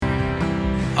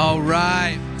All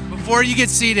right. Before you get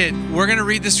seated, we're going to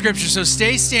read the scripture. So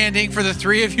stay standing for the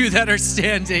three of you that are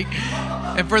standing.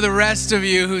 And for the rest of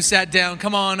you who sat down,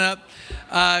 come on up.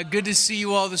 Good to see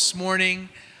you all this morning.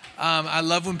 I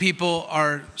love when people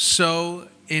are so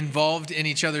involved in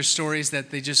each other's stories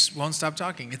that they just won't stop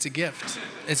talking. It's a gift.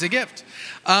 It's a gift.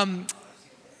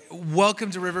 Welcome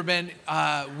to Riverbend.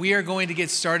 We are going to get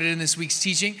started in this week's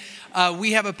teaching.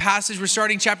 We have a passage. We're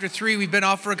starting chapter 3. We've been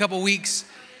off for a couple weeks.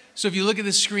 So if you look at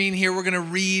the screen here, we're going to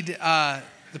read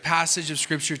the passage of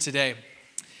Scripture today. It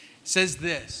says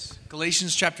this,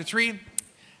 Galatians chapter 3,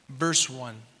 verse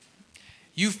 1.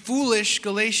 You foolish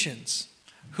Galatians,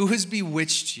 who has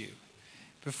bewitched you?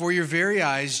 Before your very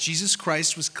eyes, Jesus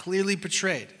Christ was clearly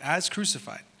portrayed as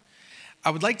crucified.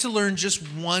 I would like to learn just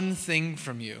one thing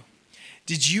from you.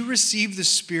 Did you receive the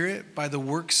Spirit by the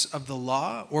works of the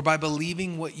law or by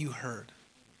believing what you heard?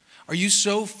 Are you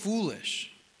so foolish?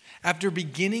 After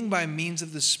beginning by means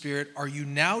of the Spirit, are you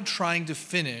now trying to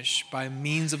finish by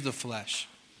means of the flesh?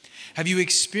 Have you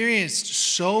experienced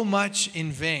so much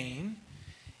in vain,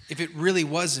 if it really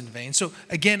was in vain? So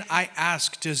again, I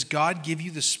ask, does God give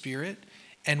you the Spirit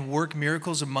and work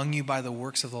miracles among you by the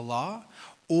works of the law,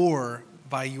 or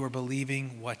by your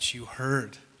believing what you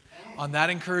heard? On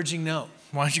that encouraging note,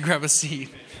 why don't you grab a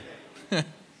seat?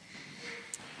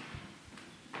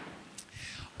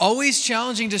 Always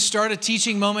challenging to start a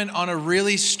teaching moment on a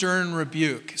really stern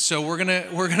rebuke. So we're gonna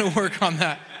work on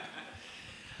that.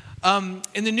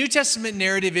 In the New Testament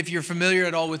narrative, if you're familiar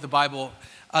at all with the Bible,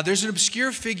 there's an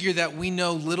obscure figure that we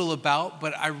know little about,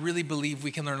 but I really believe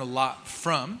we can learn a lot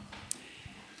from.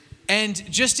 And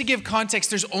just to give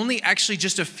context, there's only actually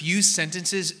just a few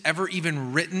sentences ever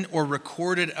even written or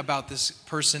recorded about this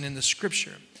person in the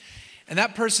scripture. And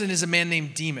that person is a man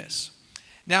named Demas.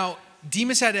 Now,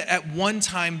 Demas had at one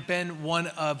time been one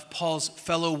of Paul's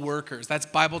fellow workers. That's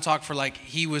Bible talk for like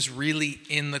he was really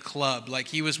in the club. Like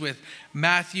he was with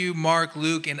Matthew, Mark,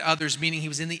 Luke, and others, meaning he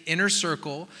was in the inner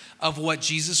circle of what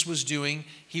Jesus was doing.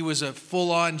 He was a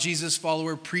full-on Jesus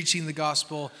follower preaching the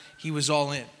gospel. He was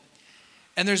all in.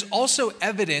 And there's also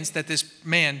evidence that this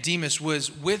man, Demas, was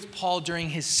with Paul during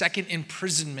his second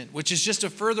imprisonment, which is just a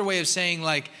further way of saying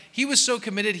like he was so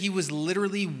committed, he was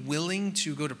literally willing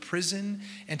to go to prison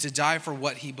and to die for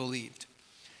what he believed.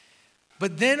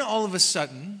 But then all of a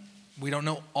sudden, we don't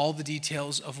know all the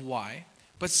details of why,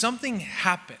 but something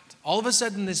happened. All of a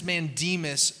sudden, this man,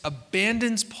 Demas,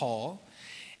 abandons Paul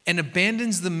and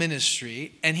abandons the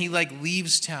ministry, and he like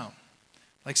leaves town.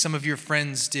 Like some of your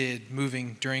friends did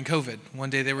moving during COVID. One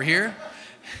day they were here,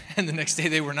 and the next day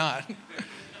they were not.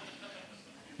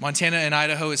 Montana and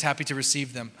Idaho is happy to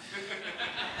receive them.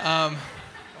 Why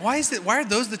are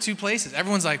those the two places?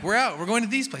 Everyone's like, we're out, we're going to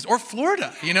these places. Or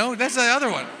Florida, that's the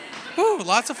other one. Woo,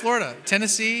 lots of Florida.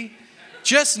 Tennessee,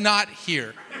 just not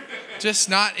here. Just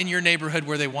not in your neighborhood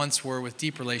where they once were with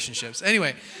deep relationships.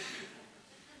 Anyway,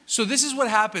 so this is what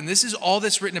happened. This is all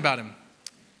that's written about him.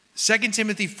 2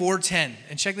 Timothy 4:10,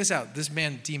 and check this out, this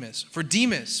man Demas. For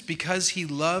Demas, because he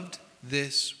loved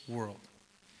this world,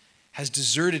 has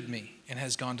deserted me and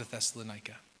has gone to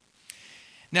Thessalonica.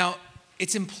 Now,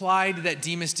 it's implied that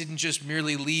Demas didn't just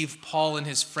merely leave Paul and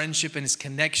his friendship and his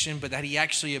connection, but that he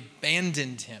actually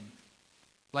abandoned him,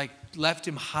 like left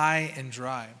him high and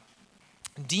dry.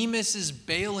 Demas's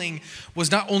bailing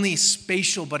was not only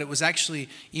spatial, but it was actually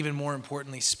even more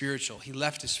importantly spiritual. He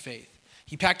left his faith.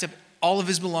 He packed up all of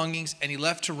his belongings, and he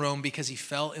left to Rome because he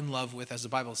fell in love with, as the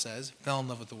Bible says, fell in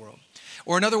love with the world.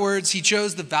 Or in other words, he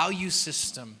chose the value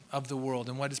system of the world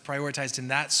and what is prioritized in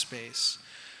that space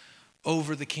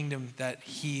over the kingdom that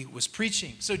he was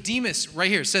preaching. So Demas,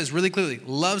 right here, says really clearly,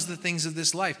 loves the things of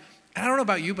this life. And I don't know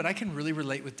about you, but I can really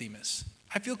relate with Demas.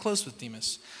 I feel close with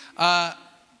Demas. I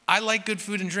like good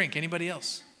food and drink. Anybody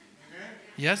else?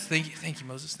 Yes, thank you,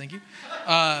 Moses, thank you.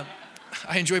 I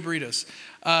enjoy burritos.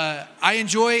 I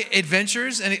enjoy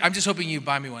adventures, and I'm just hoping you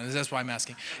buy me one. That's why I'm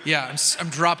asking. Yeah, I'm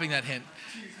dropping that hint.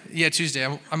 Yeah, Tuesday.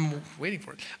 I'm waiting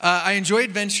for it. I enjoy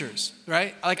adventures,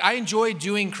 right? Like I enjoy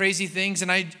doing crazy things,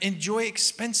 and I enjoy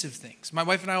expensive things. My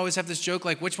wife and I always have this joke,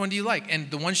 like, which one do you like?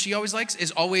 And the one she always likes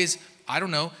is always, I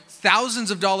don't know, thousands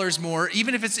of dollars more,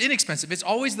 even if it's inexpensive. It's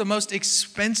always the most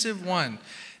expensive one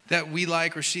that we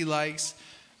like or she likes.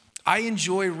 I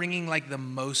enjoy wringing like the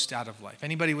most out of life.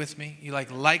 Anybody with me? You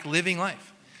like living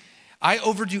life. I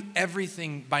overdo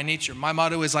everything by nature. My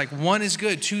motto is like 1 is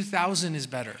good, 2,000 is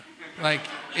better. Like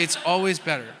it's always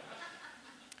better.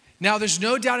 Now there's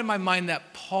no doubt in my mind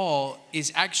that Paul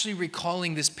is actually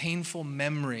recalling this painful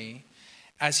memory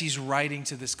as he's writing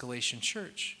to this Galatian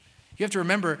church. You have to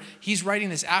remember, he's writing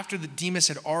this after the Demas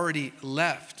had already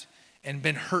left and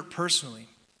been hurt personally.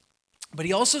 But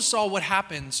he also saw what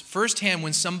happens firsthand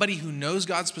when somebody who knows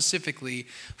God specifically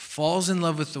falls in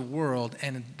love with the world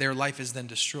and their life is then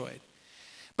destroyed.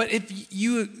 But if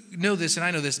you know this, and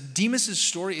I know this, Demas'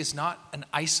 story is not an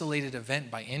isolated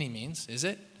event by any means, is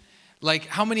it? Like,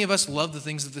 how many of us love the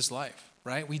things of this life,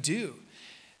 right? We do.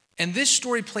 And this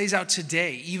story plays out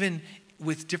today, even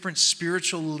with different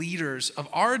spiritual leaders of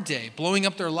our day blowing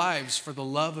up their lives for the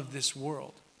love of this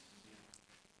world.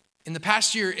 In the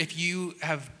past year, if you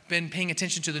have been paying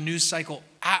attention to the news cycle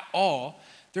at all,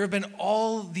 there have been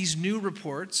all these new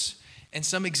reports, and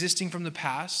some existing from the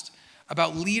past,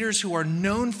 about leaders who are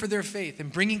known for their faith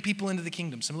and bringing people into the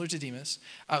kingdom, similar to Demas,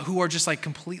 who are just like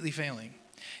completely failing.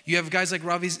 You have guys like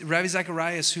Ravi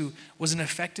Zacharias, who was an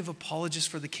effective apologist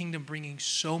for the kingdom, bringing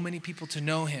so many people to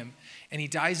know him, and he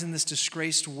dies in this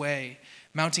disgraced way,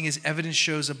 mounting as evidence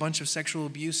shows a bunch of sexual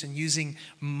abuse and using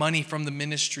money from the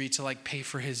ministry to like pay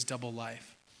for his double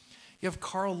life. You have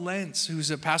Carl Lentz, who's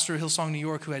a pastor of Hillsong, New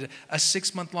York, who had a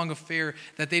 6-month-long affair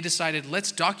that they decided,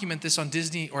 let's document this on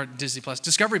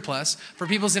Discovery Plus for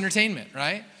people's entertainment,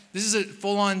 right? This is a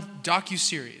full-on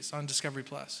docu-series on Discovery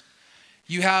Plus.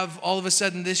 You have all of a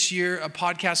sudden this year a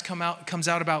podcast comes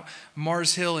out about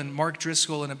Mars Hill and Mark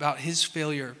Driscoll and about his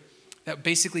failure that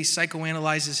basically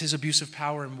psychoanalyzes his abuse of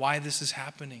power and why this is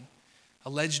happening.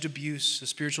 Alleged abuse,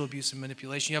 spiritual abuse and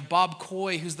manipulation. You have Bob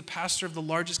Coy, who's the pastor of the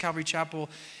largest Calvary Chapel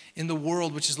in the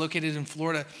world, which is located in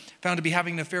Florida, found to be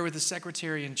having an affair with his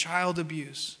secretary, and child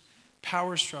abuse,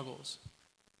 power struggles.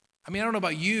 I mean, I don't know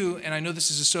about you, and I know this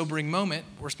is a sobering moment.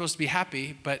 We're supposed to be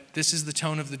happy, but this is the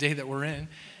tone of the day that we're in.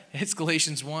 It's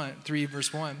Galatians 3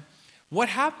 verse 1. What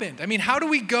happened? I mean, how do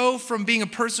we go from being a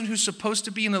person who's supposed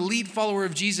to be an elite follower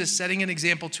of Jesus, setting an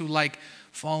example, to like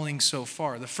falling so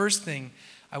far? The first thing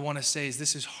I want to say is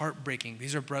this is heartbreaking.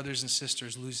 These are brothers and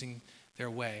sisters losing their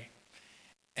way.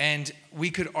 And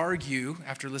we could argue,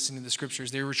 after listening to the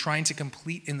scriptures, they were trying to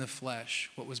complete in the flesh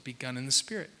what was begun in the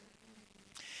spirit.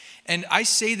 And I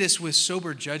say this with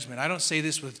sober judgment. I don't say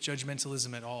this with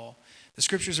judgmentalism at all. The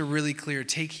scriptures are really clear.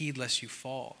 Take heed lest you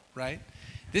fall, right?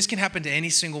 This can happen to any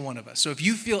single one of us. So if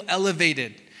you feel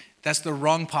elevated, that's the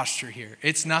wrong posture here.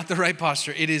 It's not the right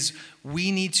posture. It is,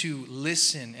 we need to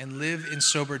listen and live in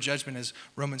sober judgment, as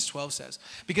Romans 12 says.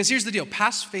 Because here's the deal.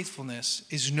 Past faithfulness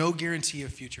is no guarantee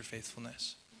of future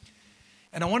faithfulness.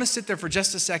 And I want to sit there for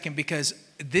just a second, because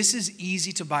this is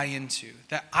easy to buy into.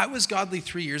 That I was godly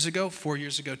 3 years ago, 4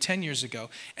 years ago, 10 years ago.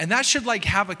 And that should like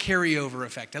have a carryover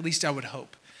effect. At least I would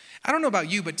hope. I don't know about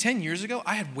you, but 10 years ago,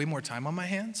 I had way more time on my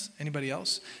hands. Anybody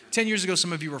else? 10 years ago,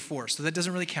 some of you were 4, so that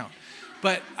doesn't really count.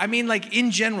 But I mean, like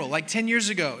in general, like 10 years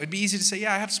ago, it'd be easy to say,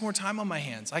 yeah, I have some more time on my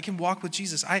hands. I can walk with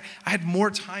Jesus. I had more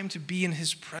time to be in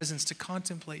his presence, to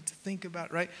contemplate, to think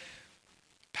about, right?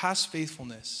 Past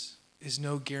faithfulness is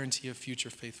no guarantee of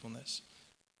future faithfulness.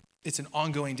 It's an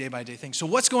ongoing day-by-day thing. So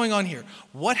what's going on here?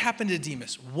 What happened to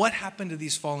Demas? What happened to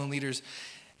these fallen leaders?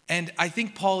 And I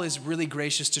think Paul is really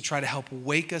gracious to try to help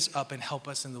wake us up and help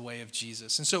us in the way of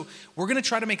Jesus. And so we're going to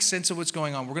try to make sense of what's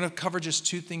going on. We're going to cover just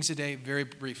 2 things today very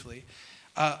briefly.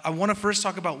 I want to first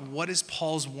talk about what is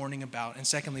Paul's warning about, and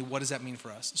secondly, what does that mean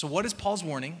for us? So what is Paul's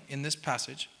warning in this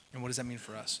passage, and what does that mean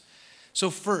for us? So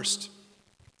first,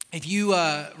 if you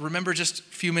remember just a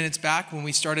few minutes back when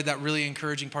we started that really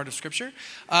encouraging part of Scripture,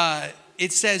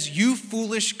 it says, you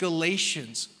foolish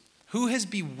Galatians, who has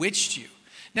bewitched you?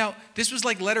 Now, this was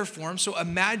like letter form, so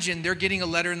imagine they're getting a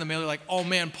letter in the mail. They're like, oh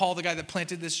man, Paul, the guy that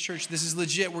planted this church, this is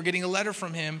legit. We're getting a letter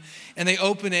from him. And they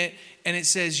open it, and it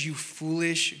says, you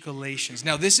foolish Galatians.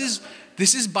 Now, this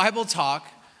is Bible talk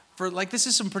for, like, this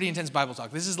is some pretty intense Bible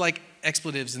talk. This is like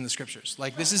expletives in the scriptures.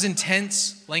 Like, this is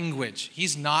intense language.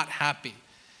 He's not happy.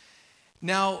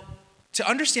 Now, to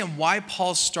understand why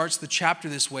Paul starts the chapter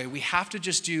this way, we have to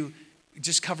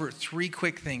just cover 3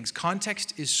 quick things.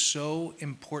 Context is so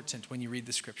important when you read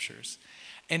the scriptures.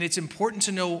 And it's important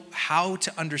to know how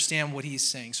to understand what he's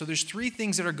saying. So there's 3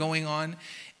 things that are going on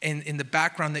in the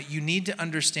background that you need to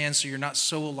understand so you're not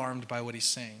so alarmed by what he's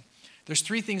saying. There's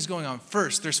 3 things going on.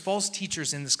 First, there's false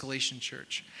teachers in this Galatian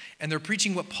church. And they're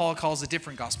preaching what Paul calls a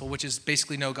different gospel, which is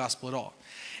basically no gospel at all.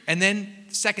 And then,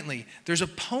 secondly, there's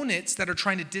opponents that are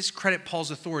trying to discredit Paul's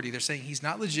authority. They're saying he's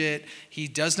not legit, he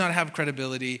does not have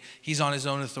credibility, he's on his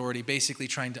own authority, basically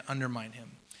trying to undermine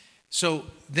him. So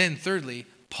then, thirdly,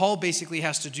 Paul basically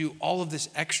has to do all of this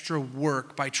extra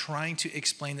work by trying to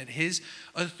explain that his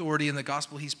authority and the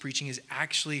gospel he's preaching is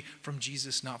actually from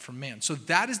Jesus, not from man. So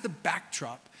that is the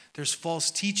backdrop. There's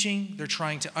false teaching, they're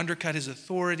trying to undercut his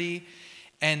authority,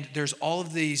 and there's all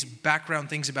of these background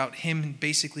things about him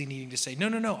basically needing to say,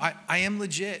 no, I am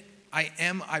legit.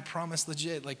 I promise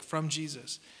legit, like from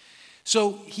Jesus.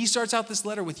 So he starts out this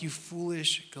letter with, you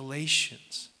foolish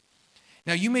Galatians.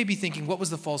 Now you may be thinking, what was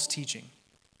the false teaching?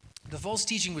 The false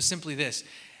teaching was simply this.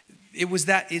 It was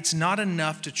that it's not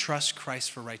enough to trust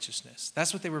Christ for righteousness.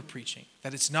 That's what they were preaching,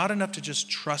 that it's not enough to just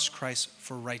trust Christ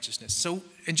for righteousness. So,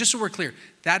 and just so we're clear,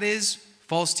 that is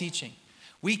false teaching.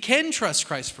 We can trust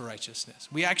Christ for righteousness.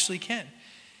 We actually can.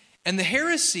 And the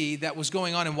heresy that was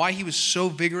going on and why he was so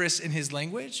vigorous in his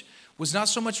language was not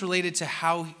so much related to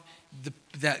how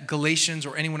that Galatians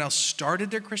or anyone else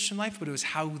started their Christian life, but it was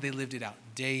how they lived it out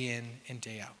day in and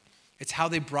day out. It's how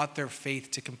they brought their faith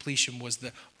to completion was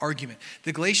the argument.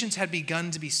 The Galatians had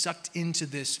begun to be sucked into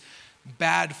this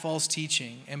bad false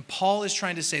teaching. And Paul is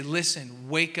trying to say, listen,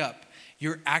 wake up.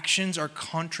 Your actions are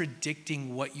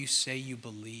contradicting what you say you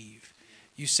believe.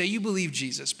 You say you believe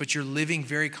Jesus, but you're living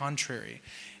very contrary.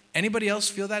 Anybody else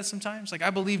feel that sometimes? Like, I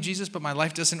believe Jesus, but my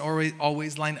life doesn't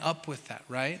always line up with that,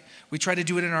 right? We try to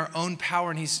do it in our own power,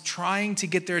 and he's trying to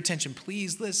get their attention.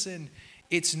 Please listen.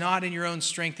 It's not in your own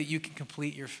strength that you can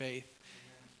complete your faith.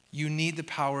 You need the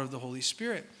power of the Holy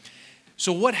Spirit.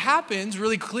 So what happens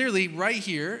really clearly right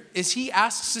here is he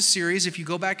asks a series, if you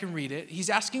go back and read it, he's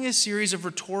asking a series of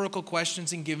rhetorical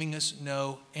questions and giving us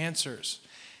no answers.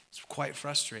 It's quite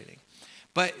frustrating.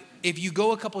 But if you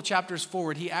go a couple chapters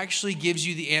forward, he actually gives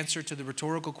you the answer to the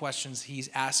rhetorical questions he's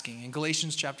asking. In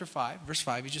Galatians chapter 5, verse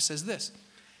 5, he just says this.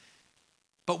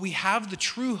 But we have the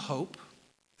true hope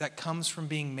that comes from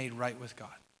being made right with God.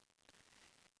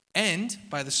 And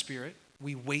by the Spirit,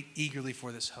 we wait eagerly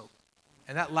for this hope.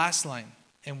 And that last line,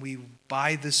 and we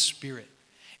by the Spirit.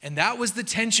 And that was the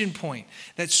tension point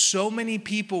that so many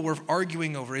people were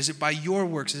arguing over. Is it by your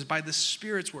works? Is it by the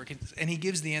Spirit's work? And he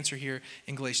gives the answer here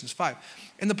in Galatians 5.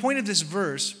 And the point of this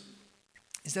verse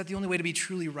is that the only way to be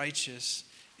truly righteous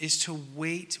is to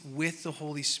wait with the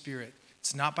Holy Spirit.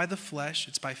 It's not by the flesh,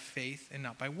 it's by faith and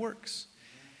not by works.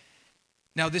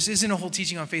 Now, this isn't a whole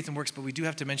teaching on faith and works, but we do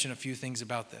have to mention a few things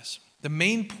about this. The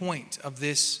main point of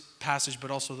this passage, but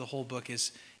also the whole book,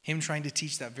 is him trying to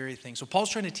teach that very thing. So Paul's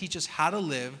trying to teach us how to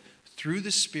live through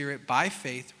the Spirit by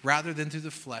faith rather than through the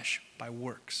flesh by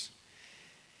works.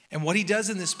 And what he does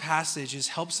in this passage is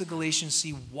helps the Galatians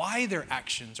see why their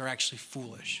actions are actually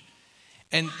foolish.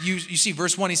 And you see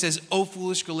verse 1, he says, "O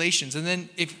foolish Galatians." And then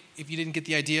if you didn't get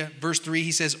the idea, verse 3,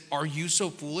 he says, "Are you so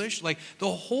foolish?" Like the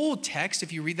whole text,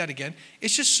 if you read that again,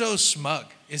 it's just so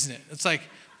smug, isn't it? It's like,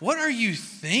 what are you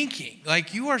thinking?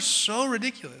 Like, you are so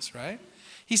ridiculous, right?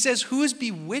 He says, "Who has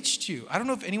bewitched you?" I don't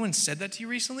know if anyone said that to you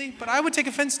recently, but I would take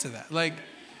offense to that. Like,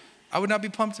 I would not be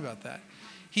pumped about that.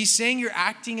 He's saying you're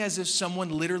acting as if someone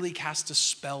literally cast a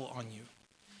spell on you.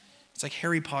 It's like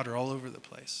Harry Potter all over the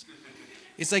place.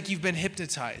 It's like you've been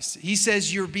hypnotized. He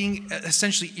says you're being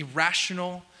essentially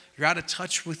irrational, you're out of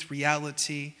touch with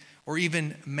reality, or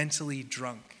even mentally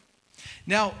drunk.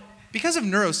 Now, because of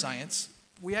neuroscience,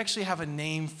 we actually have a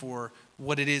name for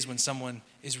what it is when someone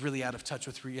is really out of touch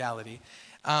with reality.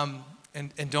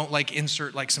 And don't like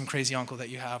insert like some crazy uncle that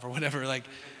you have or whatever. Like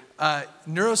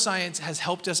neuroscience has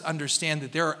helped us understand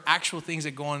that there are actual things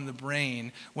that go on in the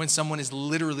brain when someone is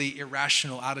literally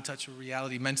irrational, out of touch with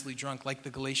reality, mentally drunk, like the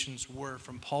Galatians were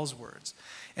from Paul's words.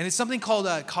 And it's something called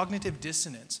cognitive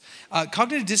dissonance.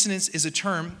 Cognitive dissonance is a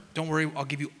term. Don't worry,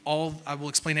 I will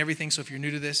explain everything. So if you're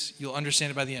new to this, you'll understand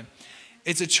it by the end.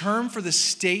 It's a term for the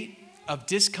state of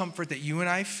discomfort that you and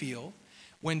I feel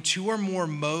when two or more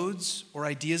modes or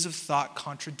ideas of thought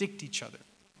contradict each other.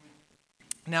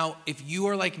 Now, if you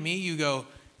are like me, you go,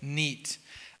 neat.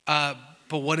 But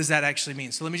what does that actually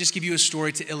mean? So let me just give you a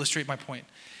story to illustrate my point.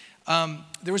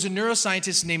 There was a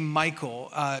neuroscientist named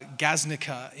Michael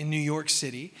Gaznica in New York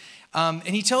City. And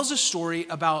he tells a story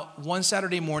about one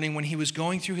Saturday morning when he was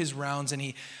going through his rounds and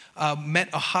he met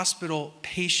a hospital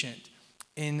patient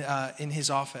in his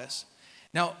office.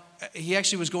 Now, he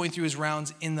actually was going through his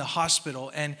rounds in the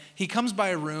hospital, and he comes by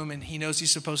a room, and he knows he's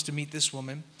supposed to meet this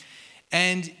woman.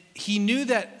 And he knew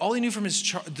that, all he knew from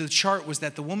the chart was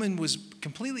that the woman was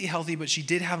completely healthy, but she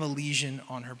did have a lesion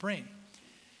on her brain.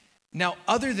 Now,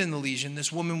 other than the lesion,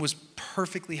 this woman was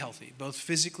perfectly healthy, both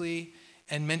physically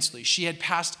and mentally. She had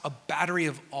passed a battery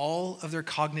of all of their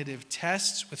cognitive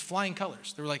tests with flying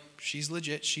colors. They were like, she's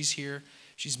legit, she's here,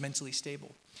 she's mentally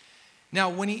stable. Now,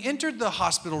 when he entered the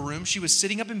hospital room, she was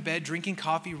sitting up in bed, drinking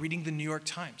coffee, reading the New York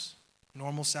Times.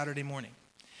 Normal Saturday morning.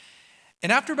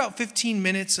 And after about 15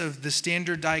 minutes of the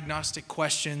standard diagnostic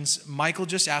questions, Michael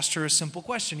just asked her a simple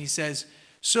question. He says,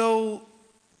 "So,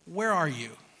 where are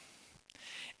you?"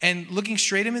 And looking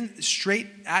straight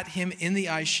at him in the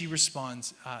eyes, she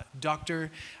responds,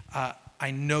 "Doctor,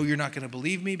 I know you're not going to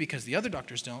believe me because the other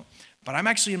doctors don't, but I'm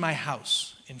actually in my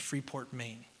house in Freeport,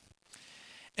 Maine."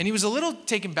 And he was a little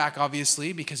taken back,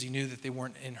 obviously, because he knew that they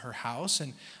weren't in her house.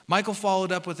 And Michael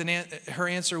followed up with her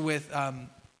answer with,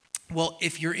 well,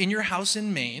 if you're in your house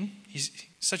in Maine, he's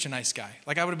such a nice guy.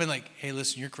 Like, I would have been like, hey,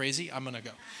 listen, you're crazy. I'm going to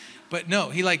go. But no,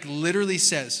 he like literally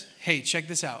says, hey, check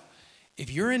this out.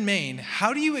 If you're in Maine,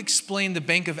 how do you explain the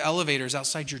bank of elevators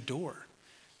outside your door?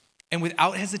 And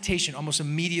without hesitation, almost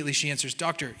immediately she answers,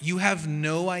 doctor, you have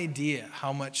no idea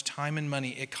how much time and money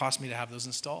it cost me to have those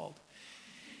installed.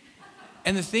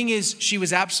 And the thing is, she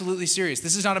was absolutely serious.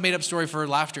 This is not a made-up story for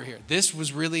laughter here. This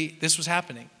was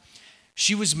happening.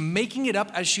 She was making it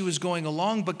up as she was going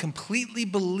along, but completely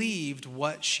believed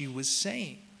what she was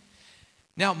saying.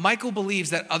 Now, Michael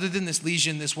believes that other than this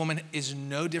lesion, this woman is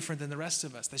no different than the rest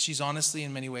of us, that she's honestly,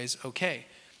 in many ways, okay.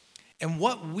 And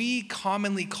what we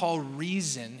commonly call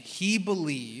reason, he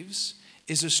believes,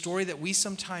 is a story that we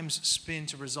sometimes spin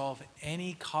to resolve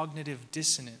any cognitive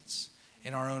dissonance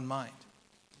in our own mind.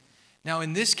 Now,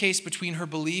 in this case, between her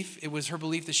belief, it was her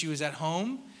belief that she was at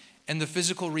home and the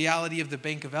physical reality of the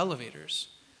bank of elevators.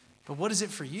 But what is it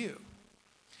for you?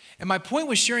 And my point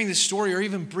with sharing this story or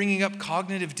even bringing up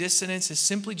cognitive dissonance is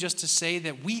simply just to say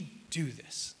that we do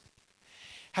this.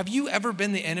 Have you ever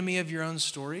been the enemy of your own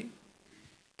story?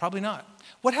 Probably not.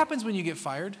 What happens when you get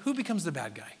fired? Who becomes the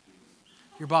bad guy?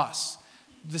 Your boss,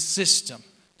 the system,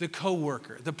 the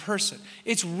coworker, the person.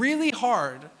 It's really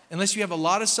hard, unless you have a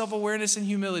lot of self-awareness and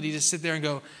humility, to sit there and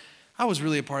go, I was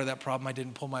really a part of that problem. I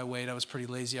didn't pull my weight. I was pretty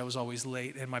lazy. I was always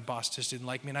late, and my boss just didn't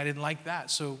like me, and I didn't like that,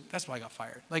 so that's why I got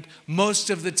fired. Like, most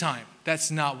of the time,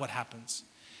 that's not what happens.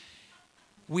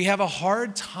 We have a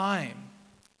hard time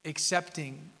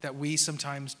accepting that we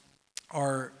sometimes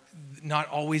are not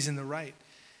always in the right.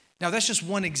 Now, that's just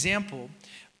one example.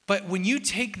 But when you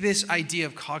take this idea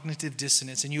of cognitive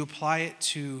dissonance and you apply it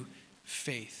to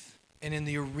faith and in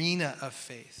the arena of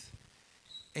faith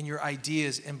and your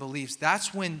ideas and beliefs,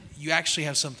 that's when you actually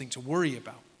have something to worry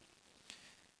about.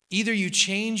 Either you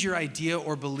change your idea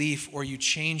or belief or you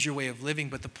change your way of living.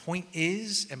 But the point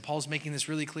is, and Paul's making this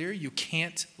really clear, you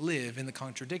can't live in the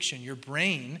contradiction. Your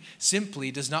brain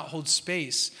simply does not hold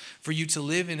space for you to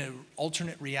live in an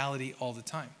alternate reality all the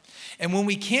time. And when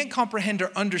we can't comprehend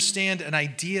or understand an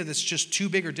idea that's just too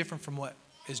big or different from what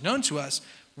is known to us,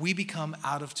 we become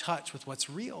out of touch with what's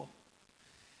real.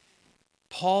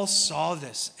 Paul saw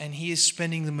this, and he is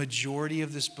spending the majority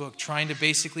of this book trying to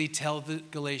basically tell the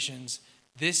Galatians,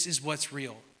 this is what's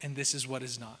real, and this is what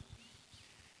is not.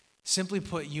 Simply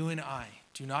put, you and I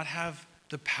do not have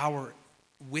the power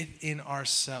within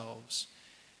ourselves.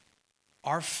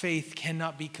 Our faith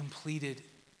cannot be completed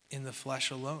in the flesh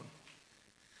alone.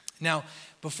 Now,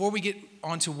 before we get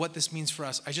on to what this means for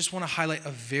us, I just want to highlight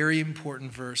a very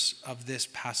important verse of this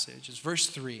passage. It's verse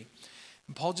 3.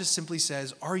 And Paul just simply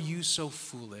says, are you so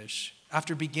foolish?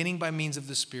 After beginning by means of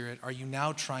the Spirit, are you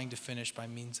now trying to finish by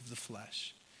means of the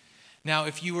flesh? Now,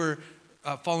 if you were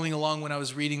following along when I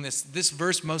was reading this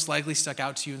verse most likely stuck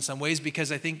out to you in some ways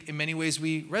because I think in many ways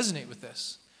we resonate with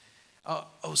this.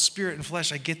 Spirit and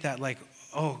flesh, I get that. Like,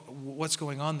 what's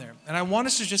going on there? And I want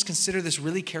us to just consider this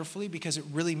really carefully because it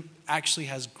really actually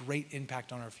has great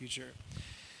impact on our future.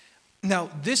 Now,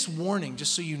 this warning,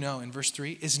 just so you know, in verse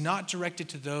 3, is not directed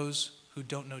to those who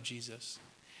don't know Jesus.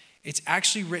 It's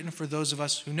actually written for those of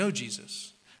us who know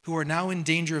Jesus, who are now in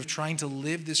danger of trying to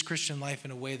live this Christian life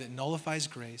in a way that nullifies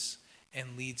grace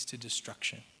and leads to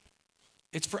destruction.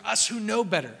 It's for us who know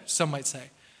better, some might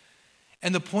say.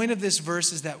 And the point of this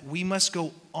verse is that we must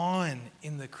go on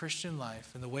in the Christian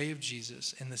life, in the way of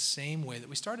Jesus, in the same way that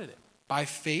we started it. By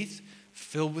faith,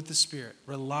 filled with the Spirit,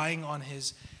 relying on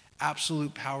his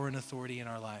absolute power and authority in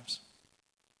our lives.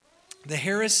 The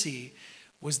heresy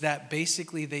was that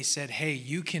basically they said, hey,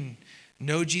 you can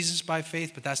know Jesus by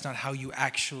faith, but that's not how you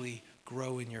actually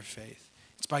grow in your faith.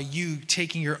 It's by you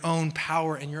taking your own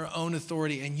power and your own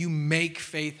authority and you make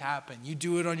faith happen. You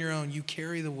do it on your own. You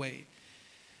carry the weight.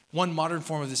 One modern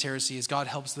form of this heresy is God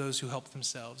helps those who help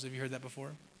themselves. Have you heard that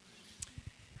before?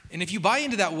 And if you buy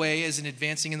into that way as in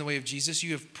advancing in the way of Jesus,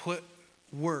 you have put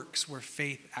works where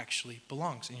faith actually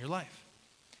belongs in your life.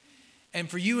 And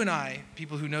for you and I,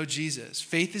 people who know Jesus,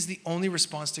 faith is the only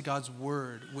response to God's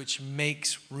word which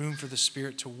makes room for the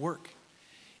Spirit to work.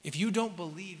 If you don't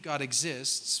believe God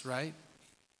exists, right,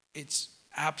 it's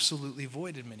absolutely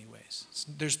void in many ways.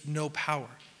 There's no power.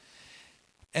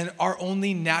 And our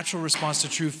only natural response to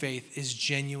true faith is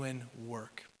genuine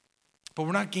work. But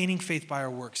we're not gaining faith by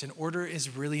our works, and order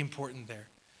is really important there.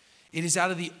 It is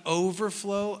out of the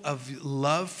overflow of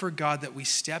love for God that we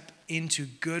step into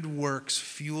good works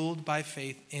fueled by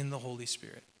faith in the Holy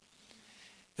Spirit.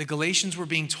 The Galatians were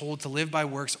being told to live by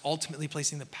works, ultimately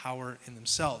placing the power in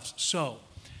themselves. So,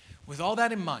 with all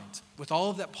that in mind, with all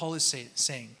of that Paul is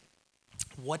saying,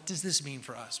 what does this mean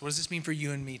for us? What does this mean for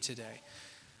you and me today?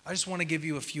 I just want to give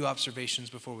you a few observations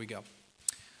before we go.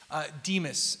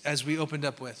 Demas, as we opened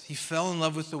up with, he fell in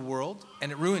love with the world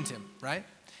and it ruined him, right?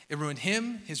 It ruined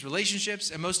him, his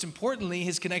relationships, and most importantly,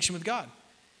 his connection with God.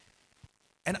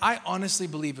 And I honestly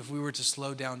believe if we were to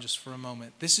slow down just for a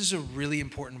moment, this is a really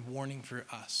important warning for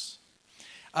us,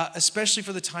 especially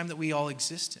for the time that we all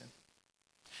exist in.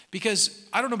 Because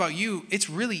I don't know about you, it's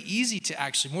really easy to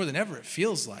actually, more than ever, it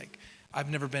feels like, I've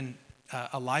never been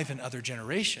alive in other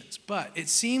generations, but it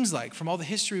seems like from all the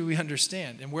history we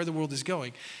understand and where the world is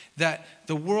going, that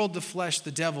the world, the flesh,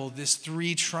 the devil, this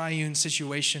three triune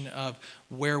situation of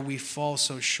where we fall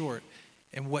so short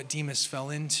and what Demas fell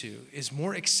into is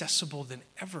more accessible than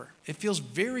ever. It feels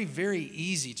very, very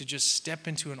easy to just step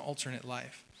into an alternate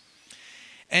life.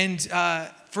 And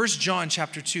 1 John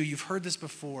chapter 2, you've heard this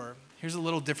before. Here's a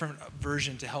little different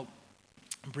version to help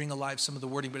bring alive some of the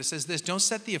wording, but it says this: don't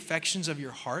set the affections of your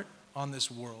heart on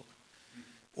this world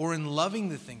or in loving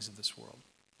the things of this world.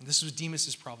 And this was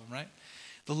Demas's problem, right?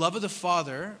 The love of the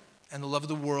Father and the love of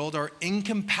the world are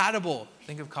incompatible.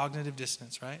 Think of cognitive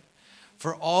dissonance, right?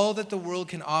 For all that the world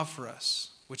can offer us,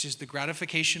 which is the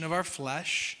gratification of our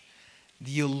flesh,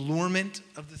 the allurement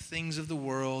of the things of the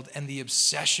world, and the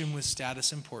obsession with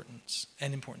status and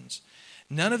importance.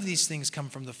 None of these things come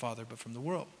from the Father, but from the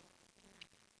world.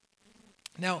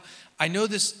 Now, I know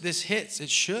this hits, it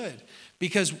should,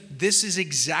 because this is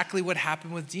exactly what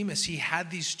happened with Demas. He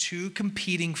had these two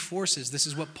competing forces. This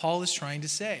is what Paul is trying to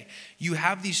say. You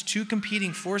have these two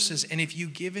competing forces, and if you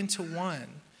give into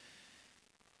one,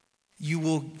 you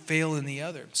will fail in the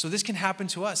other. So this can happen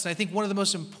to us. And I think one of the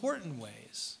most important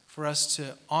ways for us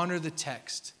to honor the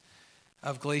text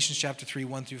of Galatians chapter 3,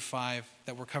 1 through 5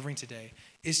 that we're covering today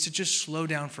is to just slow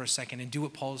down for a second and do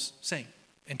what Paul's saying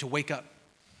and to wake up.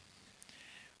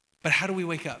 But how do we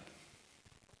wake up?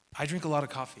 I drink a lot of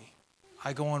coffee.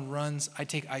 I go on runs. I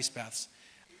take ice baths.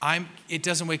 It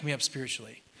doesn't wake me up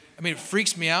spiritually. I mean, it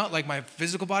freaks me out. Like my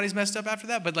physical body's messed up after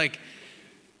that. But like,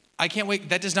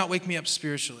 that does not wake me up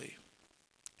spiritually.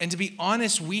 And to be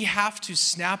honest, we have to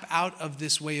snap out of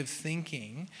this way of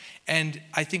thinking. And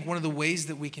I think one of the ways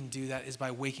that we can do that is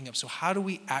by waking up. So how do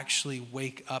we actually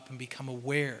wake up and become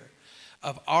aware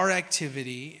of our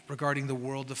activity regarding the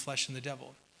world, the flesh, and the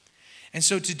devil? And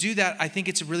so to do that, I think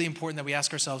it's really important that we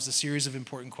ask ourselves a series of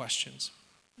important questions.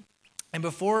 And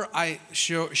before I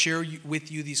share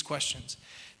with you these questions,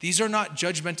 these are not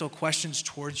judgmental questions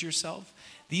towards yourself.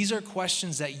 These are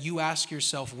questions that you ask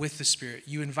yourself with the Spirit.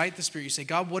 You invite the Spirit. You say,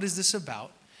 God, what is this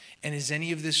about? And is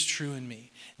any of this true in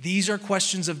me? These are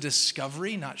questions of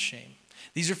discovery, not shame.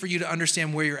 These are for you to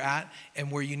understand where you're at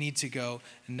and where you need to go,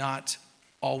 not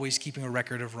always keeping a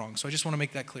record of wrong. So I just want to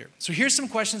make that clear. So here's some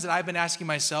questions that I've been asking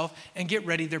myself, and get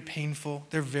ready. They're painful.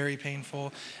 They're very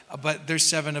painful, but there's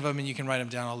 7 of them, and you can write them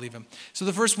down. I'll leave them. So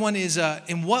the first one is,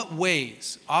 in what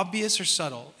ways, obvious or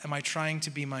subtle, am I trying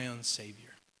to be my own Savior?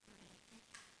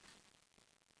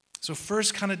 So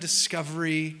first kind of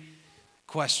discovery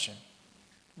question.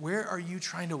 Where are you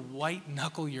trying to white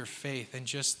knuckle your faith and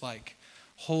just like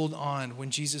hold on when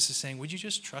Jesus is saying, would you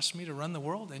just trust me to run the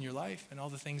world and your life and all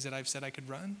the things that I've said I could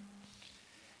run?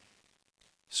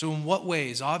 So in what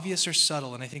ways, obvious or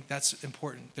subtle? And I think that's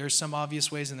important. There's some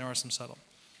obvious ways and there are some subtle.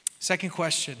 Second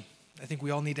question, I think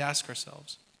we all need to ask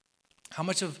ourselves. How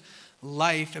much of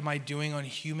life am I doing on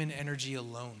human energy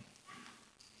alone?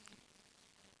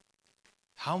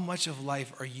 How much of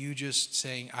life are you just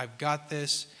saying, I've got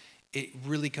this. It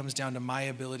really comes down to my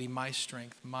ability, my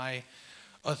strength, my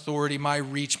authority, my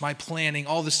reach, my planning,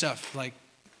 all the stuff. Like,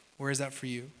 where is that for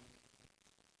you?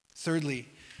 Thirdly,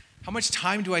 how much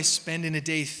time do I spend in a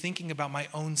day thinking about my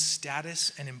own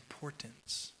status and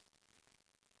importance?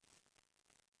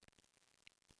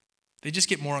 They just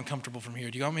get more uncomfortable from here.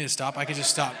 Do you want me to stop? I could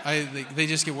just stop. They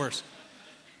just get worse.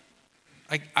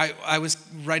 I was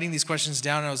writing these questions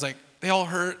down and I was like, they all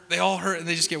hurt, and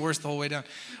they just get worse the whole way down.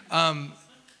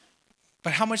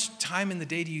 But how much time in the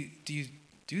day do you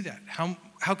do that?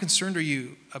 How concerned are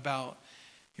you about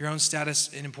your own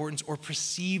status and importance or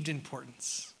perceived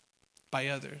importance by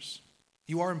others?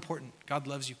 You are important. God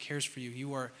loves you, cares for you.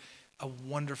 You are a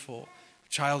wonderful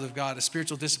child of God. A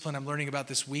spiritual discipline I'm learning about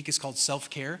this week is called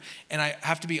self-care. And I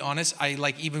have to be honest,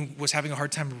 I even was having a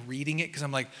hard time reading it because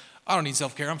I'm like, I don't need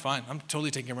self-care. I'm fine. I'm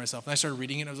totally taking care of myself. And I started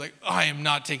reading it and I was like, I am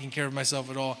not taking care of myself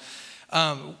at all.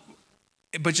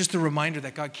 But just the reminder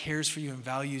that God cares for you and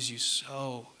values you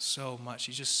so, so much.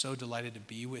 He's just so delighted to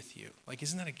be with you. Like,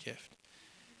 isn't that a gift?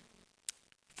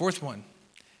 Fourth one,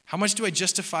 how much do I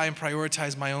justify and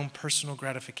prioritize my own personal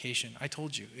gratification? I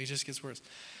told you, it just gets worse.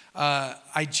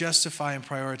 I justify and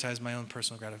prioritize my own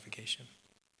personal gratification.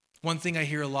 One thing I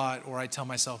hear a lot, or I tell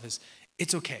myself, is,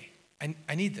 it's okay.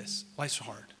 I need this. Life's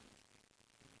hard.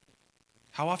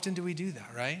 How often do we do that,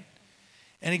 right?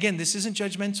 And again, this isn't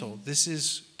judgmental. This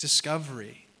is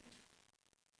discovery.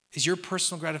 Is your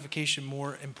personal gratification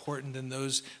more important than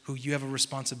those who you have a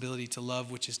responsibility to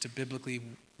love, which is to biblically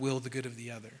will the good of the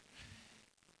other?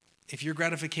 If your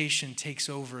gratification takes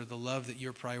over the love that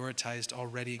you're prioritized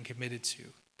already and committed to,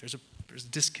 there's a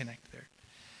disconnect there.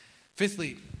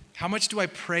 Fifthly, how much do I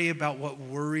pray about what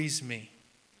worries me?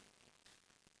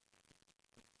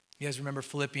 You guys remember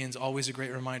Philippians, always a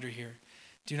great reminder here.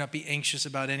 Do not be anxious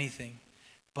about anything,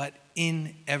 but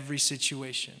in every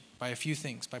situation, by a few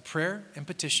things, by prayer and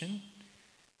petition,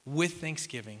 with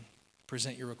thanksgiving,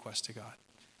 present your request to God.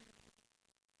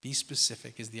 Be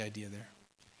specific is the idea there.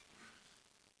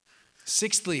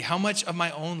 Sixthly, how much of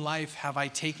my own life have I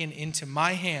taken into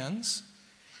my hands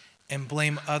and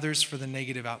blame others for the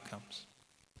negative outcomes?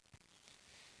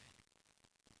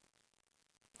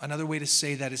 Another way to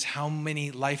say that is, how many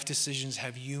life decisions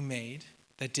have you made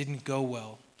that didn't go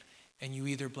well, and you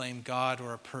either blame God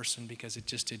or a person because it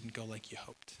just didn't go like you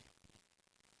hoped?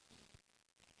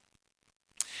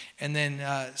 And then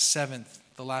seventh,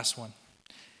 the last one.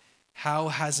 How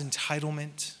has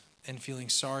entitlement and feeling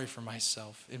sorry for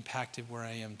myself impacted where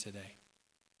I am today?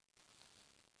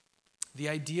 The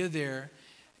idea there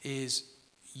is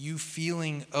you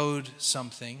feeling owed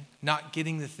something, not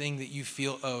getting the thing that you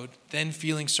feel owed, then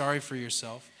feeling sorry for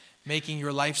yourself, making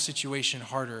your life situation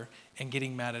harder, and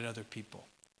getting mad at other people.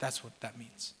 That's what that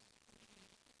means.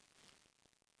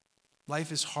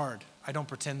 Life is hard. I don't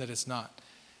pretend that it's not.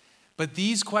 But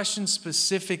these questions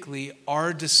specifically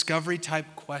are discovery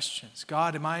type questions.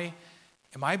 God, am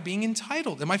I being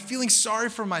entitled? Am I feeling sorry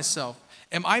for myself?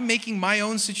 Am I making my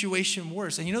own situation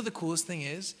worse? And you know the coolest thing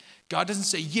is, God doesn't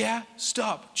say, yeah,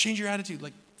 stop, change your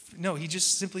attitude. No, he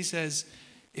just simply says,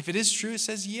 if it is true, it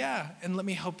says, yeah, and let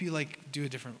me help you do a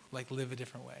different, live a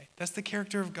different way. That's the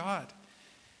character of God.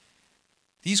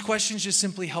 These questions just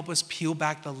simply help us peel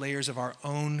back the layers of our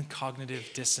own cognitive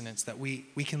dissonance that we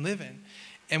can live in,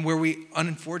 and where we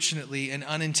unfortunately and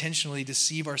unintentionally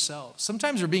deceive ourselves.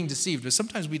 Sometimes we're being deceived, but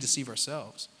sometimes we deceive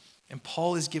ourselves. And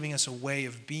Paul is giving us a way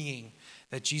of being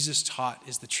that Jesus taught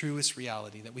is the truest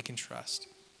reality that we can trust.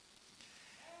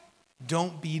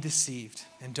 Don't be deceived,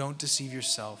 and don't deceive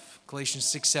yourself. Galatians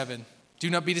 6:7.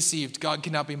 Do not be deceived. God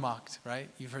cannot be mocked, right?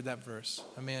 You've heard that verse.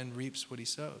 A man reaps what he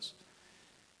sows.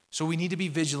 So we need to be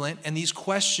vigilant, and these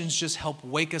questions just help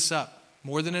wake us up.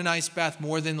 More than an ice bath,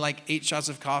 more than 8 shots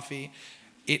of coffee,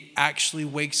 it actually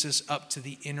wakes us up to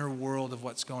the inner world of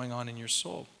what's going on in your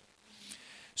soul.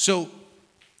 So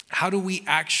how do we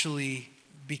actually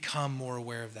become more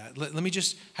aware of that?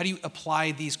 How do you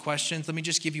apply these questions? Let me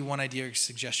just give you one idea or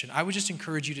suggestion. I would just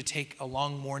encourage you to take a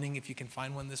long morning, if you can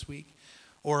find one this week,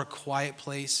 or a quiet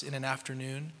place in an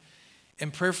afternoon,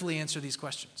 and prayerfully answer these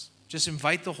questions. Just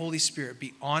invite the Holy Spirit.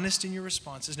 Be honest in your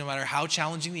responses, no matter how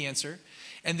challenging the answer.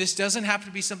 And this doesn't have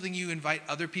to be something you invite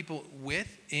other people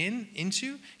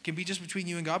into. It can be just between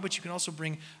you and God, but you can also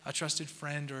bring a trusted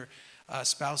friend or a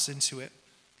spouse into it.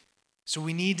 So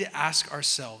we need to ask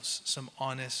ourselves some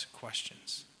honest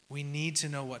questions. We need to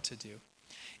know what to do.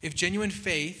 If genuine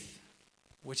faith,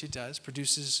 which it does,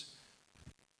 produces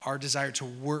our desire to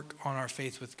work on our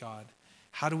faith with God,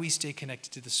 how do we stay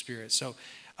connected to the Spirit? So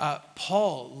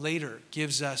Paul later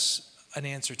gives us an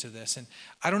answer to this. And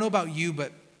I don't know about you,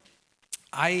 but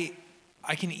I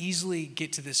can easily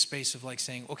get to this space of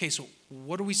saying, okay, so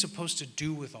what are we supposed to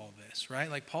do with all this,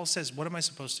 right? Paul says, what am I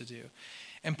supposed to do?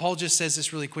 And Paul just says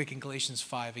this really quick in Galatians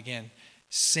 5, again,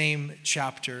 same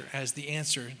chapter as the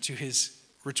answer to his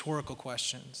rhetorical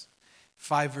questions.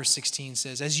 5 verse 16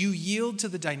 says, as you yield to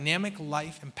the dynamic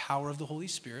life and power of the Holy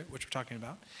Spirit, which we're talking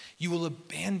about, you will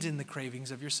abandon the cravings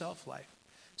of your self-life.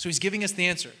 So he's giving us the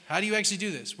answer. How do you actually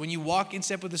do this? When you walk in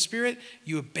step with the Spirit,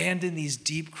 you abandon these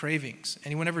deep cravings.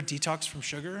 Anyone ever detox from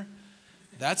sugar?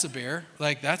 That's a bear.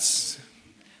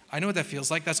 I know what that feels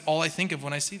like. That's all I think of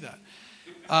when I see that.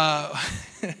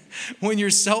 When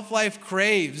your self-life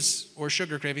craves, or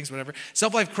sugar cravings, whatever,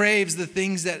 self-life craves the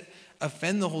things that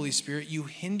offend the Holy Spirit, you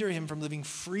hinder him from living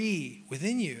free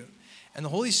within you. And the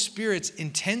Holy Spirit's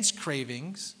intense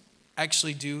cravings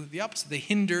actually do the opposite. They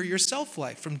hinder your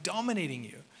self-life from dominating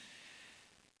you.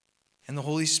 And the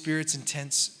Holy Spirit's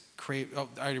intense I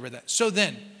already read that. So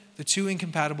then, the two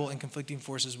incompatible and conflicting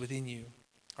forces within you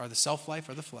are the self-life,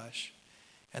 or the flesh,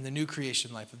 and the new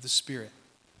creation life of the Spirit.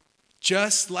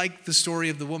 Just like the story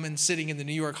of the woman sitting in the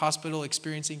New York hospital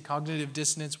experiencing cognitive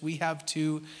dissonance, we have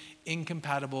two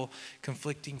incompatible,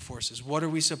 conflicting forces. What are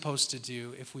we supposed to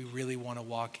do if we really want to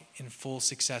walk in full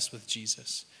success with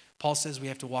Jesus? Paul says we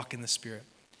have to walk in the Spirit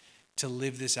to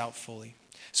live this out fully.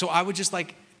 So I would just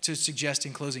like to suggest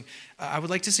in closing, I would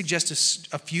like to suggest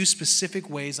a few specific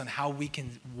ways on how we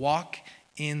can walk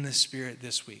in the Spirit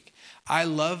this week. I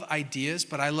love ideas,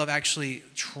 but I love actually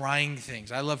trying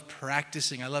things. I love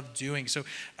practicing. I love doing. So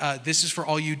this is for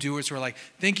all you doers who are like,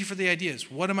 thank you for the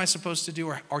ideas. What am I supposed to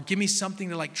do? Or give me something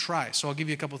to like try. So I'll give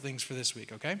you a couple things for this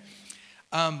week, okay?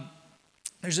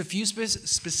 There's a few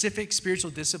specific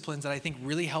spiritual disciplines that I think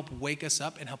really help wake us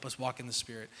up and help us walk in the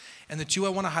Spirit. And the two I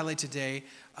want to highlight today,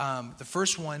 the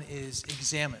first one is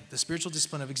examine, the spiritual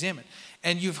discipline of examine.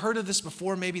 And you've heard of this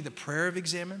before, maybe the prayer of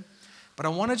examine. But I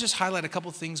want to just highlight a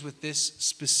couple things with this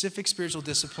specific spiritual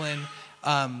discipline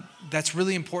that's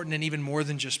really important and even more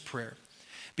than just prayer.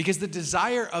 Because the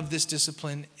desire of this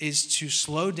discipline is to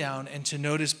slow down and to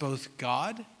notice both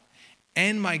God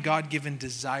and my God-given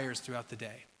desires throughout the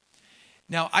day.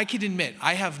 Now, I can admit,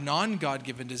 I have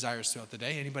non-God-given desires throughout the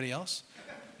day. Anybody else?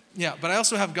 Yeah, but I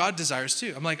also have God desires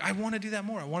too. I'm like, I want to do that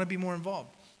more. I want to be more involved.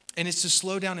 And it's to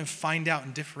slow down and find out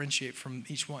and differentiate from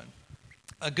each one.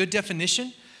 A good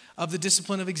definition of the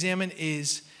discipline of examine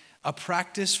is a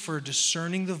practice for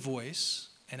discerning the voice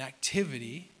and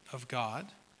activity of God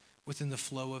within the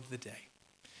flow of the day.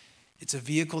 It's a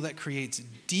vehicle that creates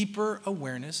deeper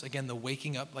awareness, again, the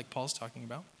waking up, like Paul's talking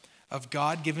about, of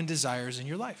God-given desires in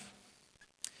your life.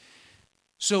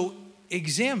 So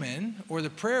examine, or the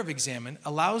prayer of examine,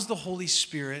 allows the Holy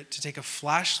Spirit to take a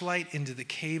flashlight into the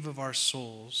cave of our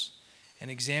souls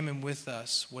and examine with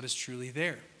us what is truly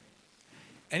there.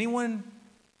 Anyone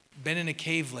been in a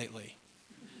cave lately?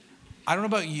 I don't know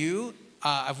about you.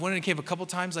 I've went in a cave a couple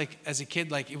times, like as a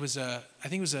kid, like I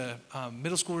think it was a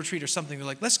middle school retreat or something. They're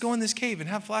like, let's go in this cave and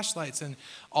have flashlights. And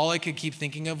all I could keep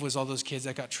thinking of was all those kids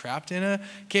that got trapped in a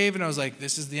cave. And I was like,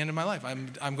 this is the end of my life.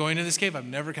 I'm going to this cave. I'm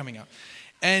never coming out.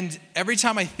 And every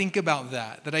time I think about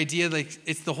that idea, like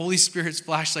it's the Holy Spirit's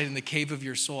flashlight in the cave of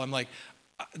your soul, I'm like,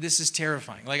 this is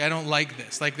terrifying. Like, I don't like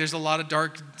this. Like, there's a lot of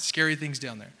dark, scary things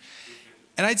down there.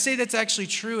 And I'd say that's actually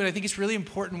true. And I think it's really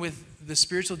important with the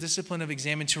spiritual discipline of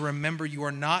examine to remember you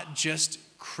are not just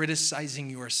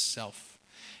criticizing yourself.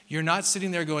 You're not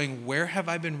sitting there going, where have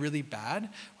I been really bad?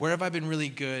 Where have I been really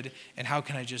good? And how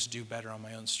can I just do better on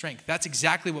my own strength? That's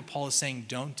exactly what Paul is saying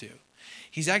don't do.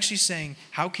 He's actually saying,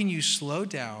 how can you slow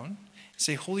down and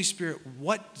say, Holy Spirit,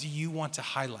 what do you want to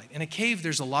highlight? In a cave,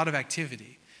 there's a lot of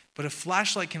activity, but a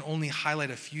flashlight can only highlight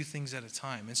a few things at a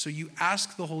time. And so you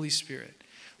ask the Holy Spirit,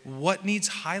 what needs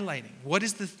highlighting? What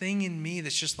is the thing in me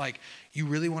that's just like, you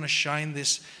really want to shine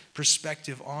this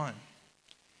perspective on?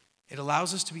 It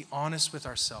allows us to be honest with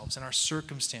ourselves and our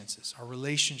circumstances, our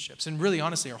relationships, and really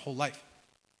honestly, our whole life.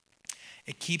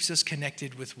 It keeps us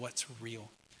connected with what's real.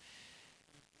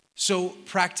 So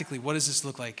practically, what does this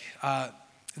look like?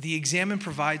 The examine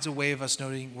provides a way of us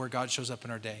noting where God shows up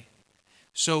in our day.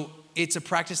 So it's a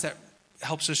practice that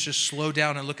helps us just slow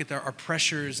down and look at our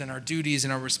pressures and our duties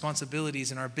and our responsibilities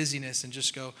and our busyness and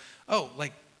just go, oh,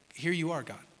 like, here you are,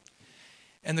 God.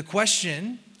 And the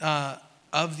question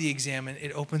of the examine,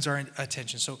 it opens our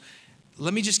attention. So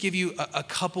let me just give you a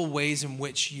couple ways in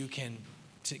which you can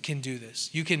do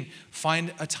this. You can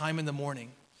find a time in the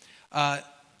morning.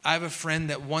 I have a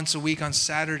friend that once a week on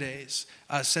Saturdays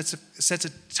sets a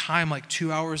time like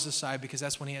 2 hours aside because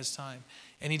that's when he has time.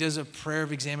 And he does a prayer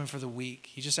of examine for the week.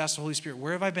 He just asks the Holy Spirit,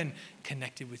 where have I been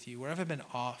connected with you? Where have I been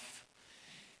off?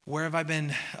 Where have I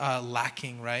been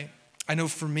lacking, right? I know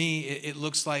for me, it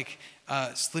looks like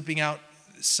sleeping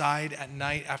outside at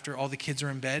night after all the kids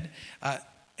are in bed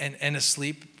and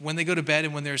asleep. When they go to bed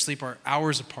and when they're asleep are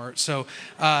hours apart. So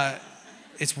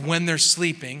it's when they're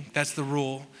sleeping. That's the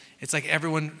rule. It's like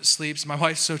everyone sleeps. My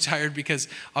wife's so tired because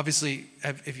obviously,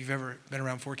 if you've ever been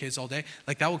around 4 kids all day,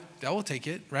 like that will take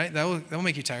it, right? That will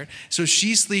make you tired. So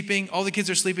she's sleeping, all the kids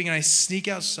are sleeping, and I sneak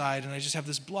outside and I just have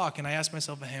this block and I ask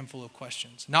myself a handful of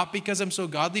questions. Not because I'm so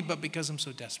godly, but because I'm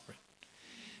so desperate.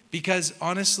 Because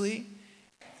honestly,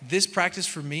 this practice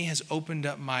for me has opened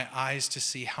up my eyes to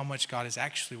see how much God is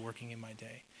actually working in my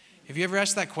day. Have you ever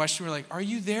asked that question? We're like, are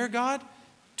you there, God?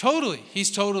 Totally.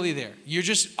 He's totally there. You're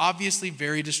just obviously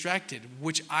very distracted,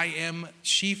 which I am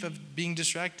chief of being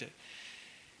distracted.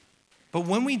 But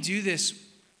when we do this,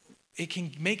 it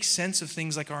can make sense of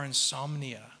things like our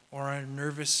insomnia or our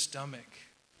nervous stomach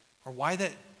or why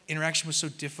that interaction was so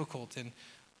difficult and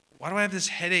why do I have this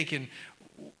headache? And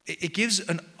it gives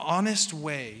an honest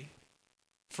way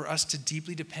for us to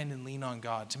deeply depend and lean on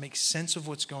God, to make sense of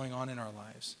what's going on in our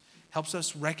lives. Helps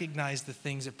us recognize the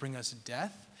things that bring us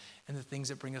death and the things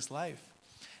that bring us life.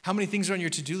 How many things are on your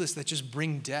to-do list that just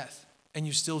bring death and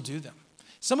you still do them?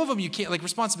 Some of them you can't, like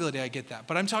responsibility, I get that.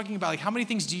 But I'm talking about like how many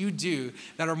things do you do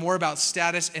that are more about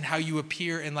status and how you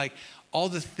appear and like all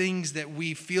the things that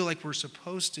we feel like we're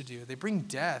supposed to do. They bring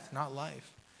death, not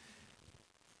life.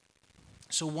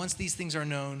 So once these things are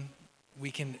known, we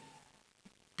can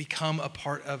become a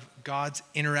part of God's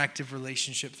interactive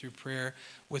relationship through prayer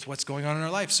with what's going on in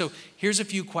our life. So here's a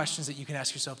few questions that you can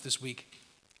ask yourself this week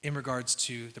in regards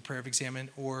to the prayer of Examine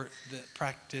or the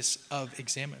practice of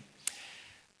Examine.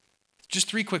 Just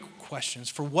 3 quick questions.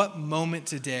 For what moment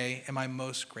today am I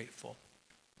most grateful?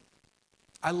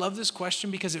 I love this question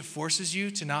because it forces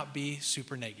you to not be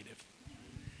super negative.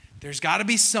 There's got to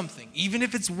be something, even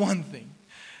if it's one thing.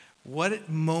 What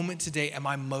moment today am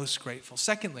I most grateful?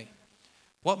 Secondly,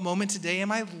 what moment today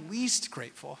am I least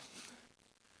grateful?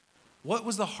 What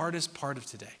was the hardest part of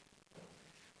today?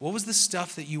 What was the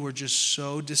stuff that you were just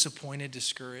so disappointed,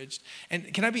 discouraged?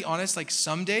 And can I be honest, like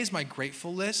some days my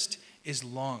grateful list is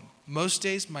long. Most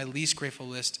days my least grateful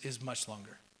list is much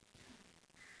longer.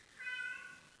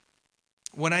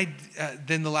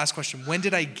 Then the last question, when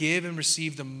did I give and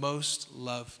receive the most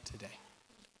love today?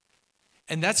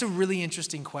 And that's a really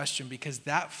interesting question because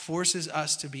that forces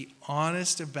us to be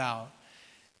honest about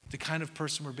the kind of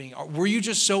person we're being. Were you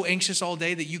just so anxious all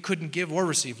day that you couldn't give or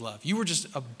receive love? You were just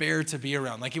a bear to be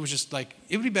around. Like it was just like,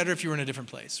 it would be better if you were in a different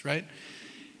place, right?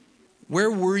 Where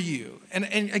were you? And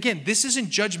again, this isn't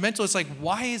judgmental. It's like,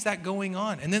 why is that going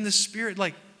on? And then the Spirit,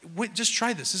 like, wait, just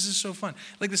try this. This is so fun.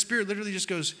 Like the Spirit literally just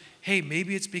goes, hey,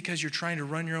 maybe it's because you're trying to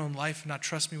run your own life and not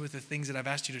trust me with the things that I've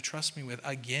asked you to trust me with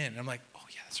again. And I'm like, oh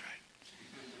yeah, that's right.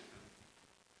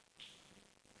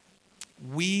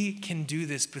 We can do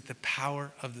this with the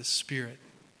power of the Spirit.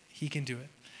 He can do it.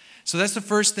 So that's the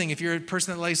first thing. If you're a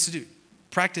person that likes to do,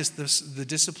 practice the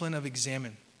discipline of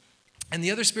Examine. And the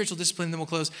other spiritual discipline, then we'll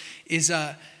close, is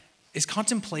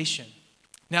contemplation.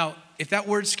 Now, if that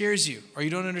word scares you or you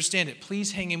don't understand it,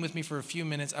 please hang in with me for a few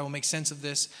minutes. I will make sense of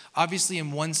this. Obviously,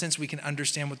 in one sense, we can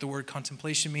understand what the word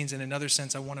contemplation means. In another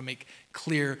sense, I want to make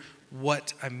clear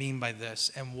what I mean by this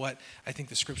and what I think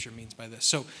the scripture means by this.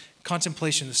 So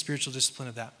contemplation, the spiritual discipline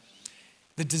of that.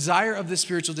 The desire of this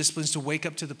spiritual discipline is to wake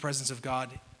up to the presence of God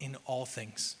in all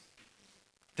things.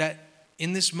 That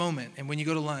in this moment, and when you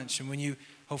go to lunch, and when you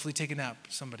hopefully take a nap,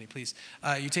 somebody please,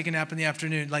 you take a nap in the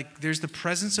afternoon, like there's the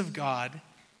presence of God,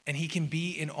 and he can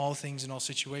be in all things, in all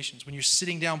situations. When you're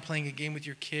sitting down playing a game with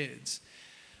your kids,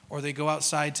 or they go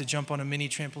outside to jump on a mini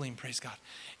trampoline, praise God,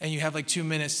 and you have like 2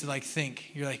 minutes to like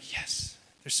think, you're like, yes,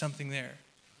 there's something there.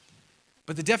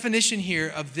 But the definition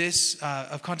here of this,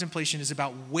 of contemplation is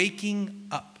about waking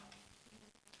up.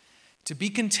 To be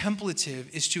contemplative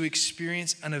is to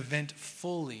experience an event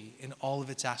fully in all of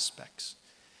its aspects.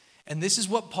 And this is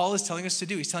what Paul is telling us to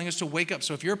do. He's telling us to wake up.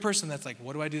 So if you're a person that's like,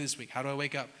 what do I do this week? How do I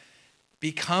wake up?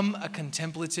 Become a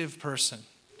contemplative person.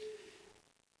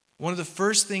 One of the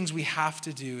first things we have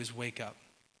to do is wake up.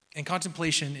 And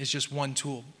contemplation is just one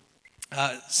tool.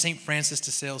 St. Francis de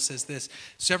Sales says this: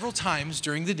 several times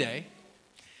during the day,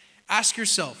 ask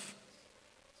yourself,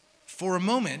 for a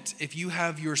moment, if you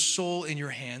have your soul in your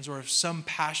hands or if some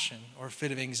passion or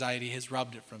fit of anxiety has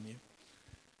robbed it from you.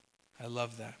 I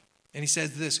love that. And he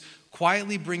says this: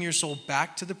 quietly bring your soul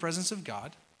back to the presence of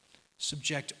God.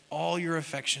 Subject all your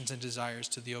affections and desires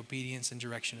to the obedience and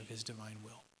direction of his divine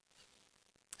will.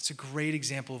 It's a great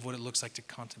example of what it looks like to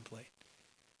contemplate.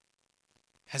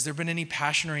 Has there been any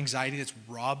passion or anxiety that's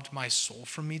robbed my soul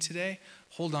from me today?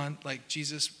 Hold on, like,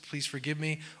 Jesus, please forgive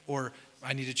me, or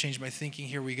I need to change my thinking.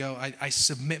 Here we go. I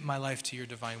submit my life to your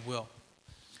divine will.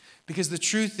 Because the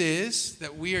truth is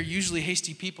that we are usually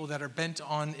hasty people that are bent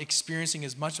on experiencing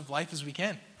as much of life as we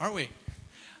can, aren't we?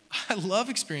 I love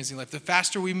experiencing life. The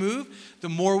faster we move, the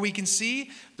more we can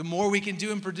see, the more we can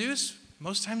do and produce.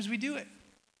 Most times we do it.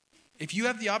 If you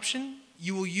have the option,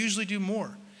 you will usually do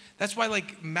more. That's why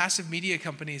like massive media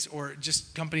companies or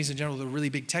just companies in general, the really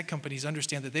big tech companies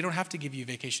understand that they don't have to give you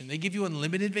vacation. They give you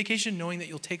unlimited vacation knowing that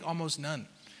you'll take almost none.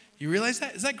 You realize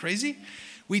that? Is that crazy?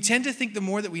 We tend to think the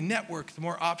more that we network, the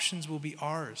more options will be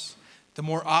ours. The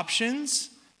more options,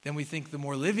 then we think the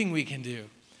more living we can do.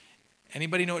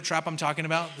 Anybody know what trap I'm talking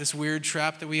about? This weird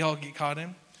trap that we all get caught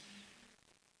in?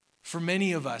 For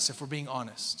many of us, if we're being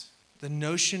honest, the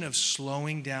notion of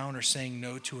slowing down or saying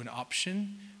no to an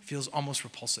option feels almost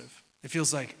repulsive. It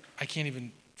feels like I can't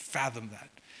even fathom that.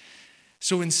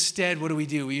 So instead, what do?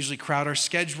 We usually crowd our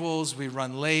schedules, we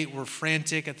run late, we're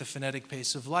frantic at the frenetic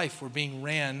pace of life. We're being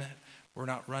ran, we're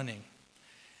not running.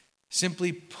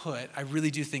 Simply put, I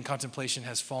really do think contemplation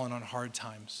has fallen on hard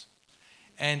times.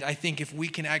 And I think if we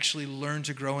can actually learn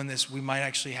to grow in this, we might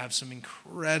actually have some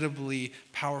incredibly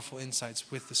powerful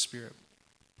insights with the Spirit.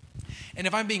 And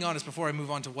if I'm being honest, before I move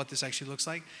on to what this actually looks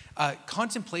like,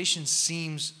 contemplation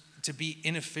seems to be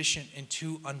inefficient and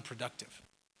too unproductive.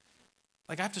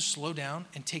 Like, I have to slow down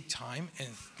and take time and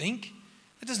think.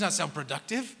 That does not sound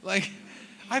productive. Like,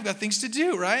 I've got things to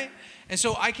do, right? And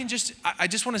so I just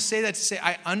want to say that to say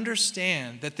I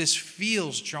understand that this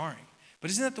feels jarring.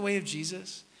 But isn't that the way of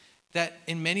Jesus? That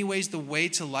in many ways, the way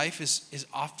to life is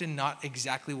often not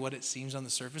exactly what it seems on the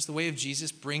surface. The way of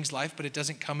Jesus brings life, but it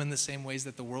doesn't come in the same ways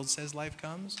that the world says life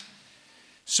comes.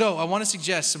 So I want to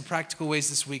suggest some practical ways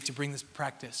this week to bring this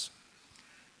practice.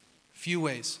 Few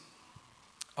ways.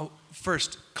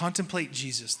 First, contemplate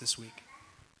Jesus this week.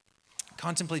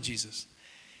 Contemplate Jesus.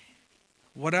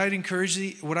 What I would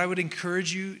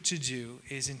encourage you to do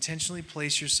is intentionally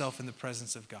place yourself in the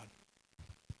presence of God.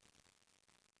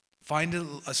 Find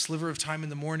a sliver of time in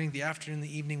the morning, the afternoon,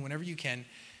 the evening, whenever you can,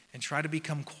 and try to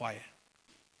become quiet.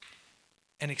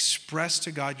 And express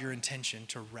to God your intention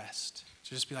to rest.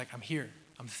 So just be like, I'm here.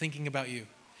 I'm thinking about you.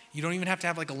 You don't even have to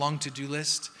have like a long to-do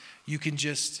list. You can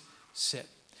just sit.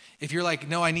 If you're like,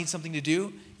 no, I need something to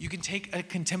do, you can take a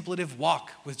contemplative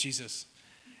walk with Jesus.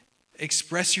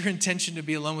 Express your intention to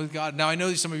be alone with God. Now, I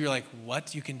know some of you are like,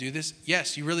 what? You can do this?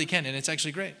 Yes, you really can, and it's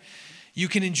actually great. You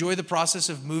can enjoy the process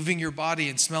of moving your body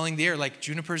and smelling the air, like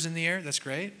junipers in the air. That's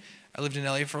great. I lived in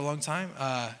LA for a long time.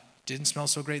 Didn't smell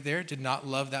so great there. Did not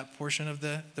love that portion of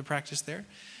the practice there.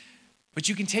 But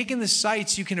you can take in the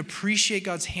sights. You can appreciate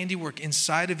God's handiwork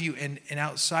inside of you, and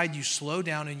outside you slow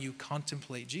down and you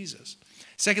contemplate Jesus.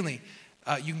 Secondly,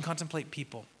 you can contemplate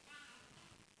people.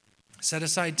 Set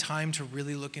aside time to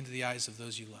really look into the eyes of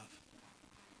those you love.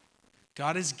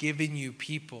 God has given you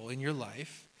people in your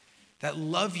life that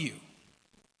love you.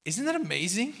 Isn't that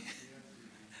amazing?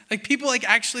 Like, people like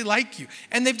actually like you,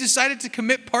 and they've decided to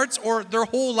commit parts or their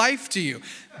whole life to you.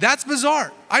 That's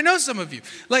bizarre. I know some of you.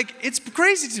 Like, it's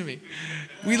crazy to me.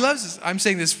 We love this. I'm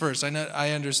saying this first.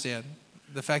 I understand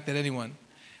the fact that anyone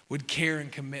would care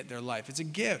and commit their life. It's a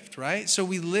gift, right? So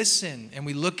we listen and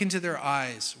we look into their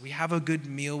eyes. We have a good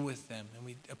meal with them and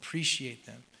we appreciate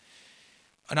them.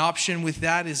 An option with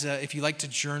that is if you like to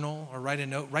journal or write a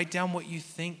note, write down what you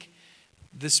think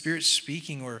the Spirit's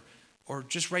speaking, or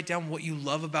just write down what you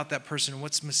love about that person,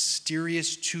 what's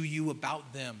mysterious to you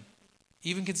about them.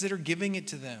 Even consider giving it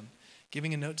to them,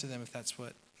 giving a note to them if that's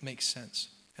what makes sense.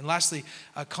 And lastly,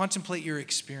 contemplate your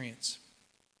experience.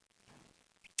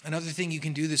 Another thing you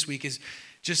can do this week is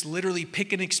just literally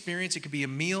pick an experience. It could be a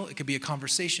meal, it could be a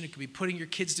conversation, it could be putting your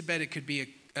kids to bed, it could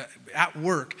be at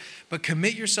work, but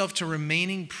commit yourself to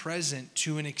remaining present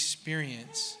to an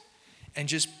experience. And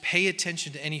just pay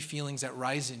attention to any feelings that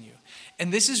rise in you.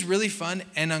 And this is really fun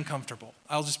and uncomfortable.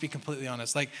 I'll just be completely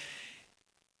honest. Like,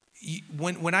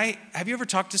 have you ever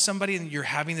talked to somebody and you're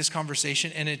having this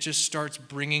conversation and it just starts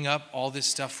bringing up all this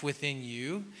stuff within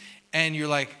you? And you're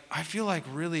like, I feel like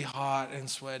really hot and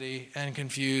sweaty and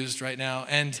confused right now.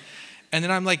 And then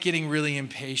I'm like getting really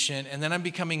impatient. And then I'm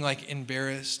becoming like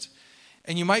embarrassed.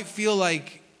 And you might feel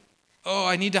like, oh,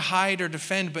 I need to hide or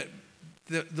defend, but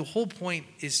the whole point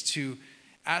is to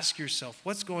ask yourself,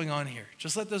 what's going on here?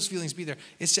 Just let those feelings be there.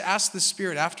 It's to ask the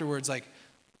Spirit afterwards, like,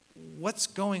 what's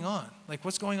going on? Like,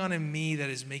 what's going on in me that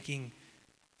is making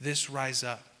this rise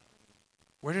up?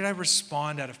 Where did I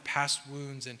respond out of past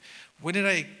wounds? And what did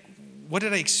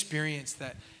I experience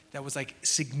that was like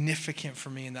significant for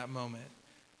me in that moment?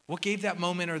 What gave that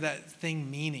moment or that thing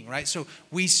meaning, right? So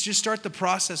we just start the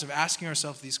process of asking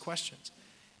ourselves these questions.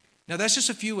 Now, that's just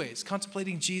a few ways.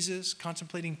 Contemplating Jesus,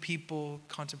 contemplating people,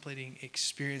 contemplating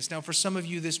experience. Now, for some of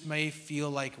you, this may feel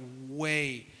like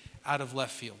way out of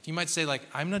left field. You might say, like,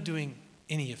 I'm not doing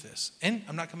any of this, and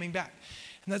I'm not coming back.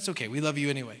 And that's okay. We love you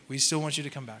anyway. We still want you to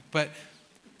come back. But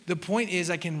the point is,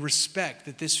 I can respect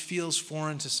that this feels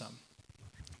foreign to some.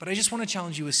 But I just want to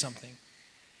challenge you with something.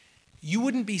 You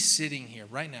wouldn't be sitting here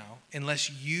right now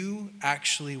unless you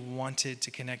actually wanted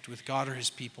to connect with God or his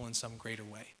people in some greater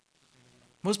way.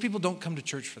 Most people don't come to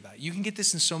church for that. You can get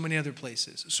this in so many other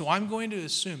places. So I'm going to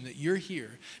assume that you're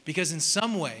here because in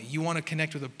some way you want to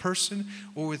connect with a person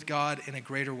or with God in a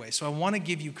greater way. So I want to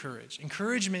give you courage.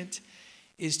 Encouragement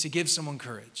is to give someone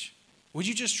courage. Would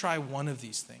you just try one of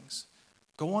these things?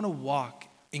 Go on a walk.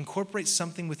 Incorporate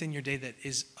something within your day that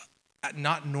is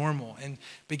not normal and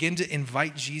begin to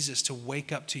invite Jesus to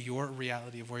wake up to your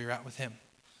reality of where you're at with him.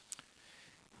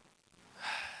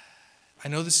 I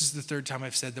know this is the third time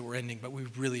I've said that we're ending, but we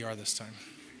really are this time.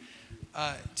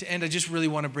 To end, I just really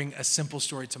want to bring a simple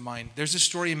story to mind. There's a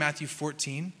story in Matthew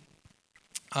 14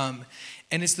 And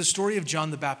it's the story of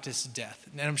John the Baptist's death.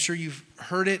 And I'm sure you've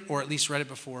heard it or at least read it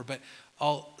before, but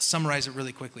I'll summarize it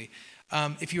really quickly.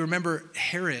 If you remember,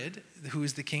 Herod, who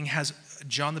is the king, has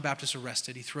John the Baptist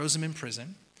arrested. He throws him in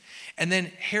prison. And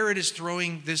then Herod is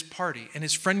throwing this party, and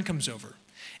his friend comes over.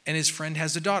 And his friend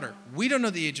has a daughter. We don't know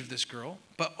the age of this girl,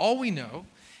 but all we know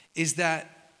is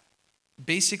that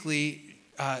basically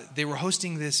they were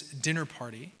hosting this dinner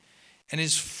party, and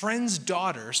his friend's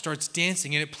daughter starts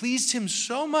dancing, and it pleased him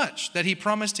so much that he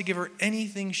promised to give her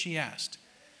anything she asked.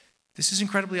 This is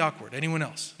incredibly awkward. Anyone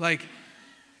else?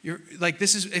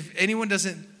 This is, if anyone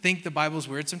doesn't think the Bible's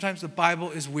weird, sometimes the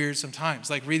Bible is weird sometimes.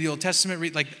 Read the Old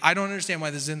Testament, I don't understand why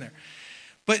this is in there.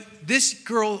 But this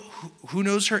girl who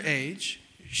knows her age,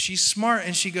 she's smart,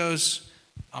 and she goes,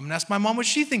 I'm going to ask my mom what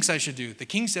she thinks I should do. The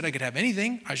king said I could have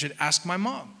anything. I should ask my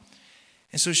mom.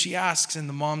 And so she asks, and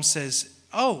the mom says,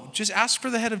 just ask for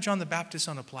the head of John the Baptist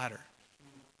on a platter.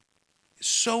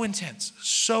 So intense,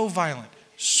 so violent,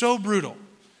 so brutal.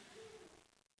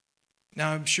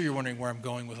 Now, I'm sure you're wondering where I'm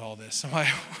going with all this.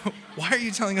 Why are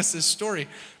you telling us this story?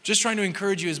 Just trying to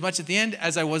encourage you as much at the end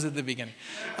as I was at the beginning.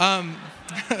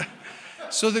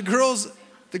 So the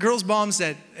girl's mom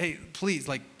said, hey, please,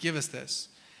 give us this.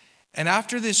 And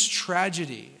after this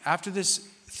tragedy, after this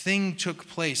thing took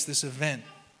place, this event,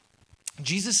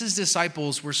 Jesus'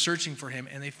 disciples were searching for him,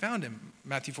 and they found him,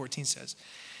 Matthew 14 says.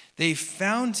 They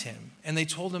found him, and they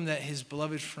told him that his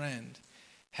beloved friend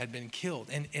had been killed,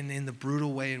 and in the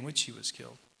brutal way in which he was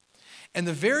killed. And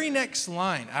the very next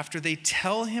line, after they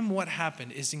tell him what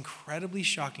happened, is incredibly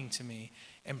shocking to me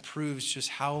and proves just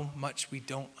how much we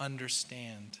don't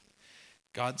understand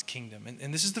God's kingdom.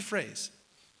 And this is the phrase.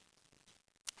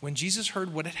 When Jesus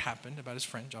heard what had happened about his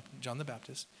friend, John the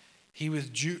Baptist, he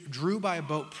withdrew by a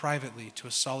boat privately to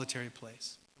a solitary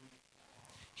place.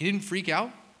 He didn't freak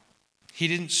out. He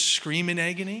didn't scream in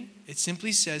agony. It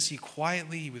simply says he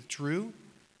withdrew,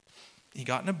 he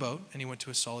got in a boat, and he went to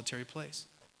a solitary place.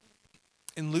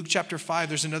 In Luke chapter 5,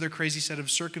 there's another crazy set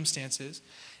of circumstances,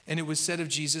 and it was said of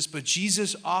Jesus, but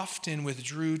Jesus often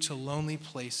withdrew to lonely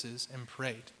places and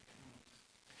prayed.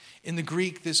 In the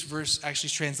Greek, this verse actually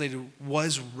is translated,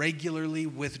 was regularly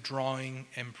withdrawing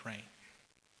and praying.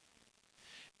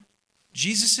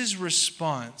 Jesus'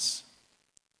 response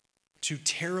to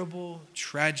terrible,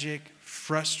 tragic,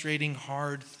 frustrating,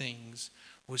 hard things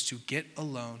was to get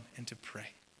alone and to pray.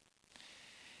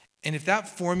 And if that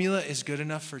formula is good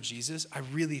enough for Jesus, I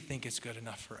really think it's good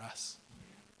enough for us.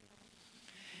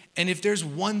 And if there's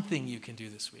one thing you can do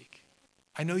this week,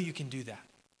 I know you can do that.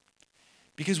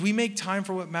 Because we make time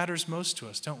for what matters most to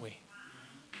us, don't we?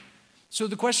 So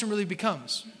the question really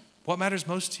becomes, what matters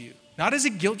most to you? Not as a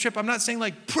guilt trip. I'm not saying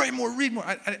pray more, read more.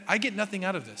 I get nothing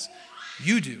out of this.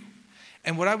 You do.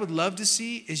 And what I would love to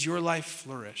see is your life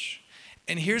flourish.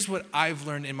 And here's what I've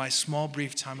learned in my small,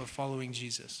 brief time of following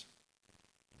Jesus,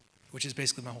 which is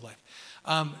basically my whole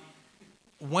life.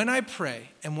 When I pray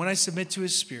and when I submit to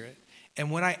his Spirit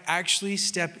and when I actually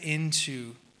step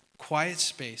into quiet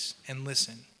space and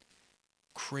listen,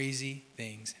 crazy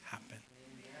things happen.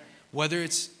 Whether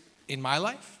it's in my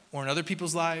life or in other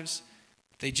people's lives,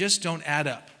 they just don't add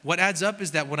up. What adds up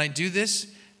is that when I do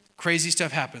this, crazy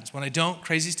stuff happens. When I don't,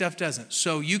 crazy stuff doesn't.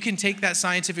 So you can take that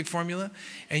scientific formula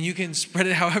and you can spread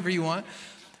it however you want.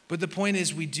 But the point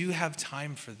is, we do have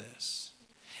time for this.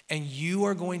 And you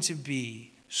are going to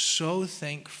be so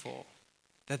thankful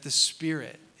that the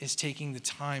Spirit is taking the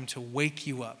time to wake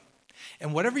you up.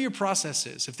 And whatever your process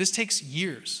is, if this takes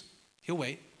years, he'll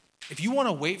wait. If you want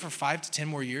to wait for 5 to 10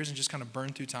 more years and just kind of burn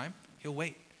through time, he'll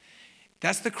wait.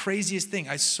 That's the craziest thing.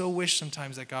 I so wish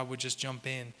sometimes that God would just jump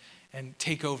in and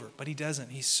take over, but he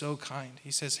doesn't. He's so kind. He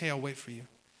says, hey, I'll wait for you.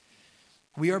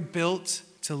 We are built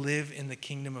to live in the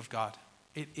kingdom of God.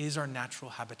 It is our natural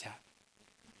habitat.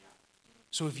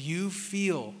 So if you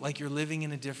feel like you're living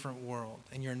in a different world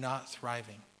and you're not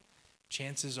thriving,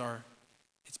 chances are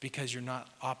it's because you're not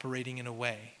operating in a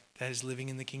way that is living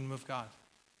in the kingdom of God.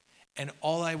 And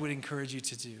all I would encourage you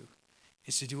to do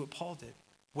is to do what Paul did.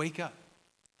 Wake up.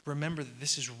 Remember that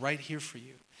this is right here for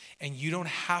you. And you don't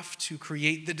have to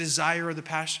create the desire or the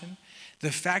passion.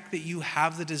 The fact that you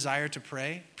have the desire to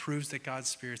pray proves that God's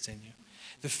Spirit's in you.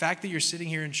 The fact that you're sitting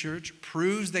here in church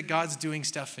proves that God's doing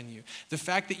stuff in you. The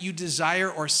fact that you desire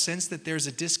or sense that there's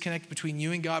a disconnect between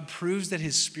you and God proves that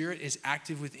his Spirit is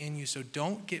active within you. So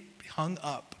don't get hung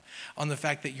up on the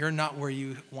fact that you're not where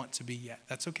you want to be yet.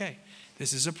 That's okay.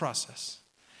 This is a process.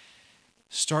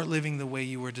 Start living the way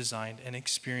you were designed and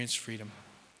experience freedom.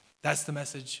 That's the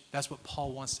message. That's what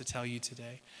Paul wants to tell you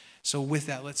today. So with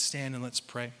that, let's stand and let's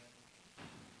pray.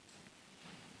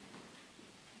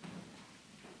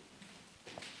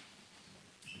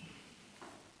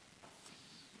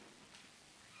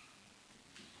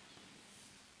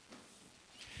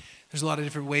 There's a lot of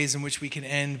different ways in which we can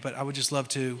end, but I would just love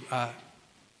to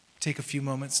take a few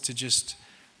moments to just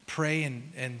pray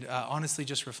and honestly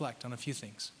just reflect on a few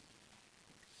things.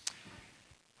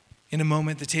 In a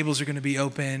moment, the tables are going to be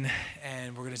open,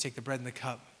 and we're going to take the bread and the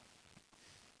cup.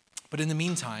 But in the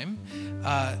meantime,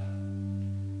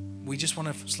 we just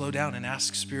want to slow down and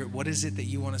ask Spirit, what is it that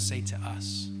you want to say to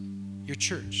us, your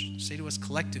church? Say to us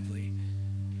collectively.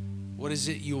 What is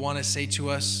it you want to say to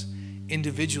us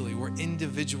individually? We're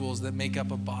individuals that make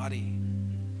up a body.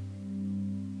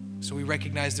 So we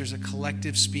recognize there's a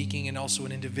collective speaking and also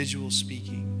an individual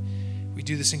speaking. We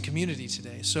do this in community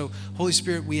today. So Holy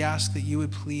Spirit, we ask that you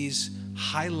would please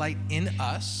highlight in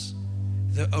us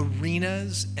the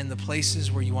arenas and the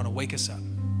places where you want to wake us up.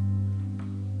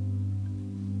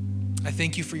 I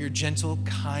thank you for your gentle,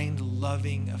 kind,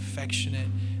 loving, affectionate,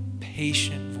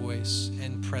 patient voice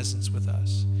and presence with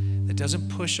us that doesn't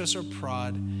push us or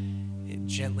prod, it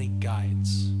gently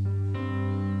guides.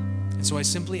 And so I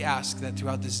simply ask that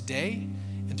throughout this day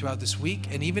and throughout this week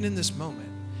and even in this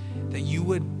moment, that you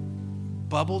would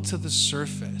bubble to the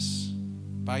surface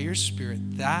by your Spirit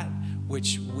that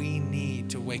which we need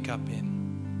to wake up in,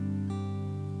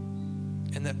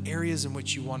 and the areas in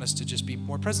which you want us to just be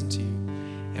more present to you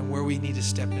and where we need to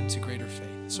step into greater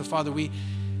faith. So Father, we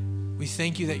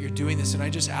thank you that you're doing this, and I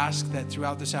just ask that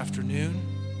throughout this afternoon,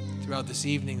 throughout this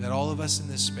evening, that all of us in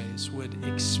this space would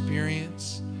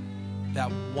experience that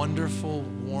wonderful,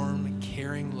 warm,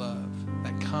 caring love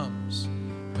that comes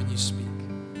when you speak.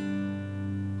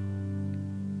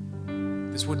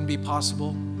 This wouldn't be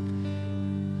possible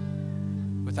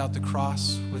without the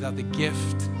cross, without the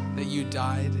gift that you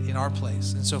died in our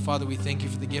place. And so, Father, we thank you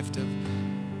for the gift of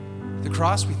the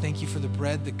cross. We thank you for the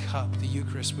bread, the cup, the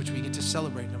Eucharist, which we get to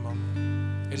celebrate in a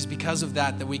moment. It is because of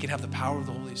that we can have the power of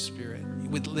the Holy Spirit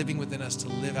living within us to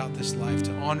live out this life,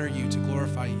 to honor you, to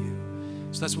glorify you.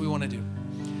 So that's what we want to do.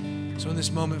 So in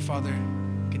this moment, Father,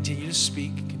 continue to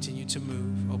speak, continue to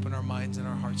move, open our minds and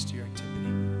our hearts to your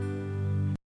activity.